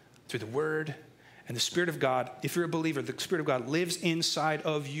Son, through the Word, and the Spirit of God. If you're a believer, the Spirit of God lives inside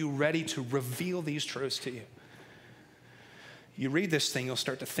of you, ready to reveal these truths to you. You read this thing, you'll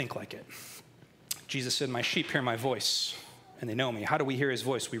start to think like it. Jesus said, my sheep hear my voice, and they know me. How do we hear his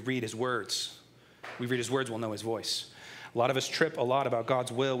voice? We read his words. We read his words, we'll know his voice. A lot of us trip a lot about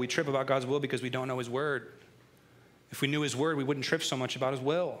God's will. We trip about God's will because we don't know his word. If we knew his word, we wouldn't trip so much about his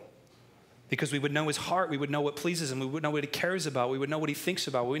will. Because we would know his heart. We would know what pleases him. We would know what he cares about. We would know what he thinks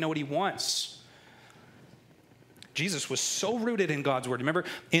about. We would know what he wants. Jesus was so rooted in God's word. Remember,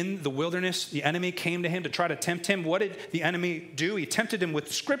 in the wilderness, the enemy came to him to try to tempt him. What did the enemy do? He tempted him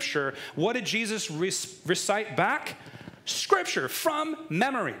with scripture. What did Jesus recite back? Scripture from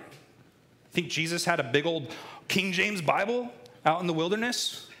memory. Think Jesus had a big old King James Bible out in the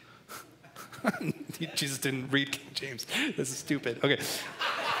wilderness? Jesus didn't read King James. This is stupid. Okay.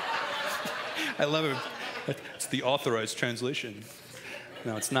 I love it. It's the authorized translation.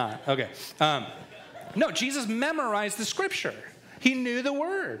 No, it's not. Okay. No, Jesus memorized the scripture. He knew the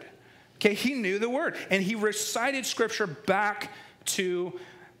word. Okay, he knew the word. And he recited scripture back to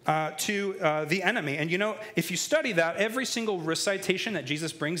the enemy. And you know, if you study that, every single recitation that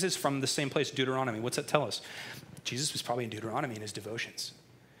Jesus brings is from the same place, Deuteronomy. What's that tell us? Jesus was probably in Deuteronomy in his devotions.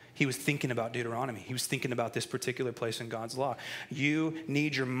 He was thinking about Deuteronomy. He was thinking about this particular place in God's law. You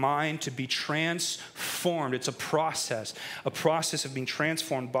need your mind to be transformed. It's a process of being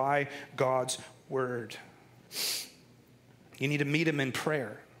transformed by God's word. You need to meet him in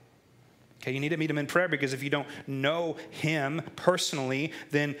prayer. Okay, you need to meet him in prayer because if you don't know him personally,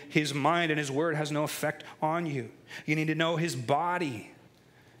 then his mind and his word has no effect on you. You need to know his body.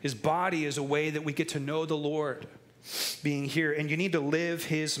 His body is a way that we get to know the Lord being here, and you need to live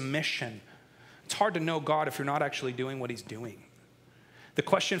his mission. It's hard to know God if you're not actually doing what he's doing. The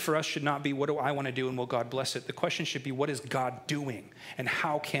question for us should not be, what do I want to do and will God bless it? The question should be, what is God doing and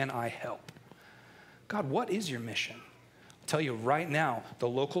how can I help? God, what is your mission? I'll tell you right now, the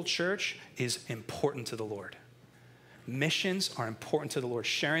local church is important to the Lord. Missions are important to the Lord.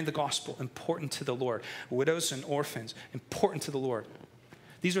 Sharing the gospel, important to the Lord. Widows and orphans, important to the Lord.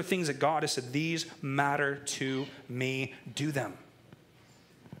 These are things that God has said, these matter to me, do them.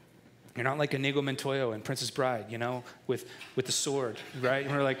 You're not like Inigo Montoya and Princess Bride, you know, with the sword, right?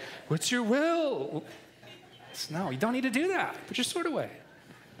 And we're like, what's your will? No, you don't need to do that. Put your sword away.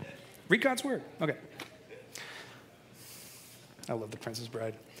 Read God's word. Okay. I love the Princess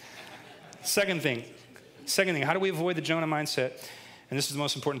Bride. Second thing, how do we avoid the Jonah mindset? And this is the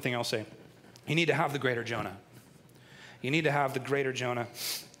most important thing I'll say. You need to have the greater Jonah. You need to have the greater Jonah.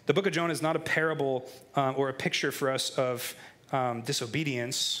 The book of Jonah is not a parable or a picture for us of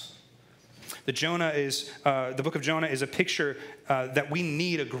disobedience. The book of Jonah is a picture that we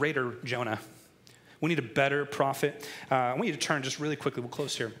need a greater Jonah. We need a better prophet. I want you to turn just really quickly. We'll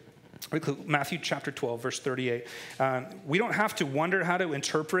close here. Matthew chapter 12, verse 38. We don't have to wonder how to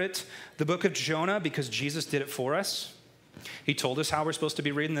interpret the book of Jonah because Jesus did it for us. He told us how we're supposed to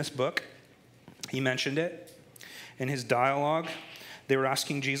be reading this book. He mentioned it. In his dialogue, they were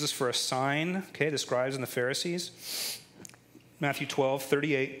asking Jesus for a sign, okay, the scribes and the Pharisees. Matthew 12,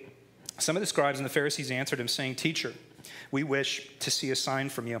 38. Some of the scribes and the Pharisees answered him, saying, Teacher, we wish to see a sign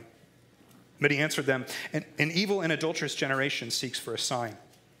from you. But he answered them, an evil and adulterous generation seeks for a sign.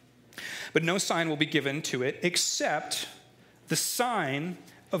 But no sign will be given to it except the sign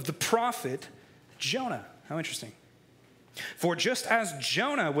of the prophet Jonah. How interesting. For just as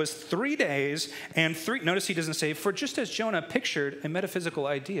Jonah was 3 days and notice he doesn't say, for just as Jonah pictured a metaphysical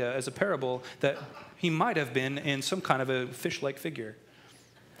idea as a parable that he might have been in some kind of a fish-like figure.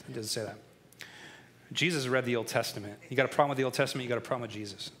 He doesn't say that. Jesus read the Old Testament. You got a problem with the Old Testament, you got a problem with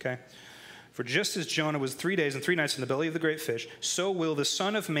Jesus, okay? For just as Jonah was 3 days and 3 nights in the belly of the great fish, so will the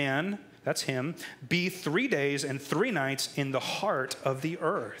Son of Man, that's him, be 3 days and 3 nights in the heart of the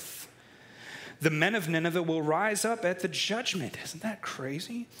earth. The men of Nineveh will rise up at the judgment. Isn't that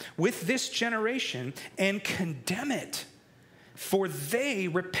crazy? With this generation and condemn it, for they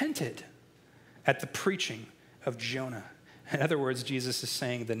repented at the preaching of Jonah. In other words, Jesus is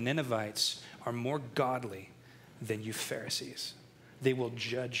saying the Ninevites are more godly than you Pharisees. They will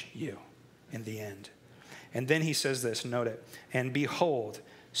judge you in the end. And then he says this, note it, and behold,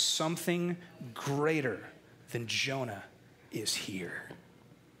 something greater than Jonah is here.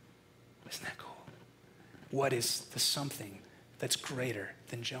 Isn't that cool? What is the something that's greater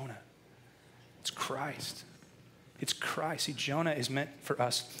than Jonah? It's Christ. It's Christ. See, Jonah is meant for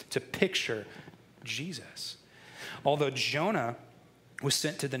us to picture Jesus. Although Jonah was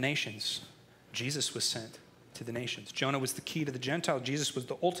sent to the nations, Jesus was sent to the nations. Jonah was the key to the Gentiles. Jesus was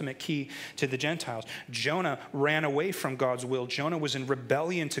the ultimate key to the Gentiles. Jonah ran away from God's will. Jonah was in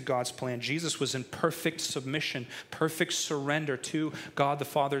rebellion to God's plan. Jesus was in perfect submission, perfect surrender to God the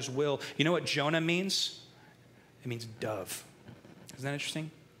Father's will. You know what Jonah means? It means dove. Isn't that interesting?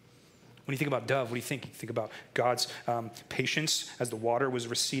 When you think about dove, what do you think? You think about God's patience as the water was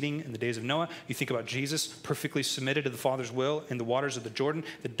receding in the days of Noah. You think about Jesus perfectly submitted to the Father's will in the waters of the Jordan.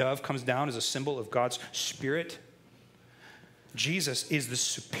 The dove comes down as a symbol of God's Spirit. Jesus is the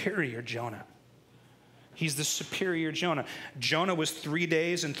superior Jonah. He's the superior Jonah. Jonah was 3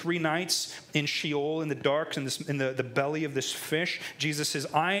 days and 3 nights in Sheol, in the dark, in the belly of this fish. Jesus says,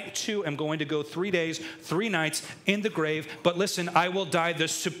 I too am going to go 3 days, 3 nights in the grave. But listen, I will die the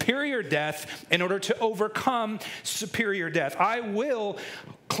superior death in order to overcome superior death. I will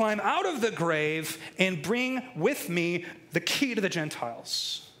climb out of the grave and bring with me the key to the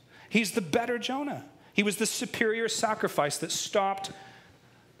Gentiles. He's the better Jonah. He was the superior sacrifice that stopped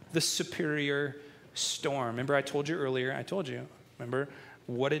the superior storm. Remember I told you earlier, remember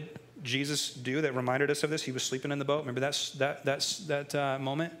what did Jesus do that reminded us of this? He was sleeping in the boat. Remember that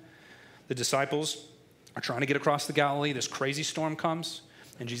moment? The disciples are trying to get across the Galilee. This crazy storm comes,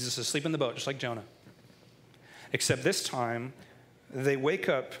 and Jesus is asleep in the boat, just like Jonah. Except this time, they wake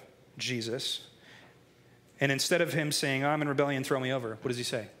up Jesus, and instead of him saying, I'm in rebellion, throw me over, what does he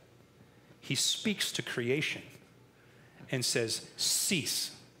say? He speaks to creation and says,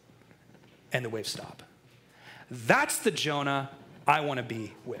 cease. And the waves stop. That's the Jonah I want to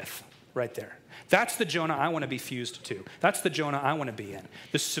be with right there. That's the Jonah I want to be fused to. That's the Jonah I want to be in.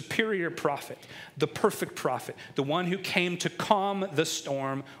 The superior prophet, the perfect prophet, the one who came to calm the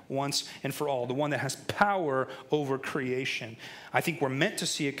storm once and for all, the one that has power over creation. I think we're meant to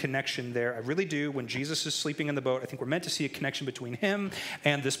see a connection there. I really do. When Jesus is sleeping in the boat, I think we're meant to see a connection between him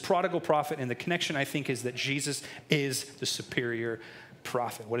and this prodigal prophet. And the connection, I think, is that Jesus is the superior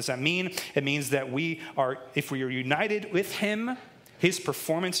prophet. What does that mean? It means that if we are united with him, his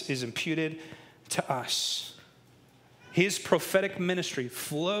performance is imputed to us. His prophetic ministry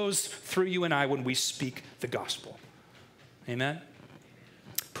flows through you and I when we speak the gospel. Amen?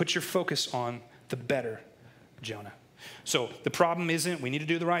 Put your focus on the better Jonah. So the problem isn't we need to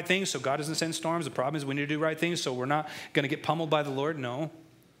do the right thing, so God doesn't send storms. The problem is we need to do the right thing, so we're not going to get pummeled by the Lord. No.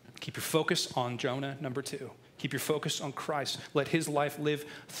 Keep your focus on Jonah, number 2. Keep your focus on Christ. Let his life live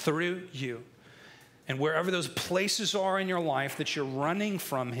through you. And wherever those places are in your life that you're running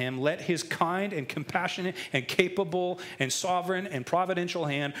from him, let his kind and compassionate and capable and sovereign and providential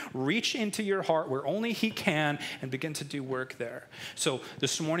hand reach into your heart where only he can and begin to do work there. So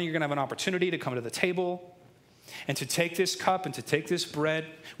this morning you're going to have an opportunity to come to the table and to take this cup and to take this bread,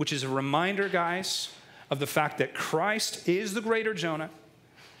 which is a reminder, guys, of the fact that Christ is the greater Jonah,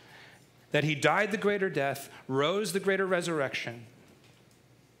 that he died the greater death, rose the greater resurrection,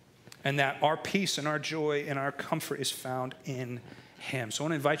 and that our peace and our joy and our comfort is found in him. So I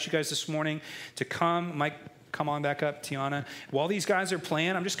want to invite you guys this morning to come. Mike, come on back up. Tiana. While these guys are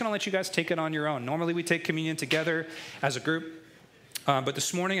playing, I'm just going to let you guys take it on your own. Normally we take communion together as a group. But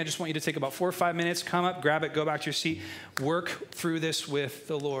this morning, I just want you to take about 4 or 5 minutes, come up, grab it, go back to your seat, work through this with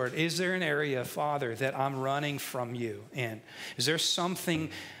the Lord. Is there an area, Father, that I'm running from you in? Is there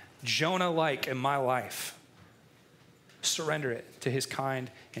something Jonah-like in my life? Surrender it to his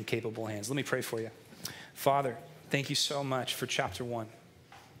kind and capable hands. Let me pray for you. Father, thank you so much for chapter 1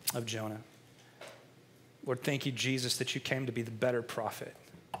 of Jonah. Lord, thank you, Jesus, that you came to be the better prophet.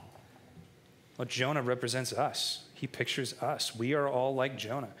 Well, Jonah represents us. He pictures us. We are all like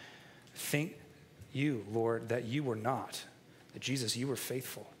Jonah. Thank you, Lord, that you were not. That Jesus, you were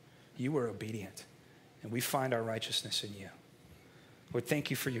faithful. You were obedient. And we find our righteousness in you. Lord,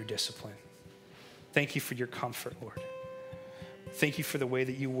 thank you for your discipline. Thank you for your comfort, Lord. Thank you for the way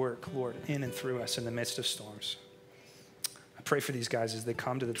that you work, Lord, in and through us in the midst of storms. I pray for these guys as they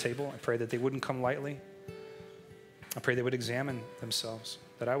come to the table. I pray that they wouldn't come lightly. I pray they would examine themselves,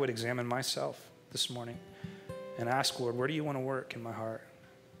 that I would examine myself this morning and ask, Lord, where do you want to work in my heart?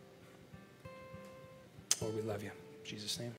 Lord, we love you. In Jesus' name.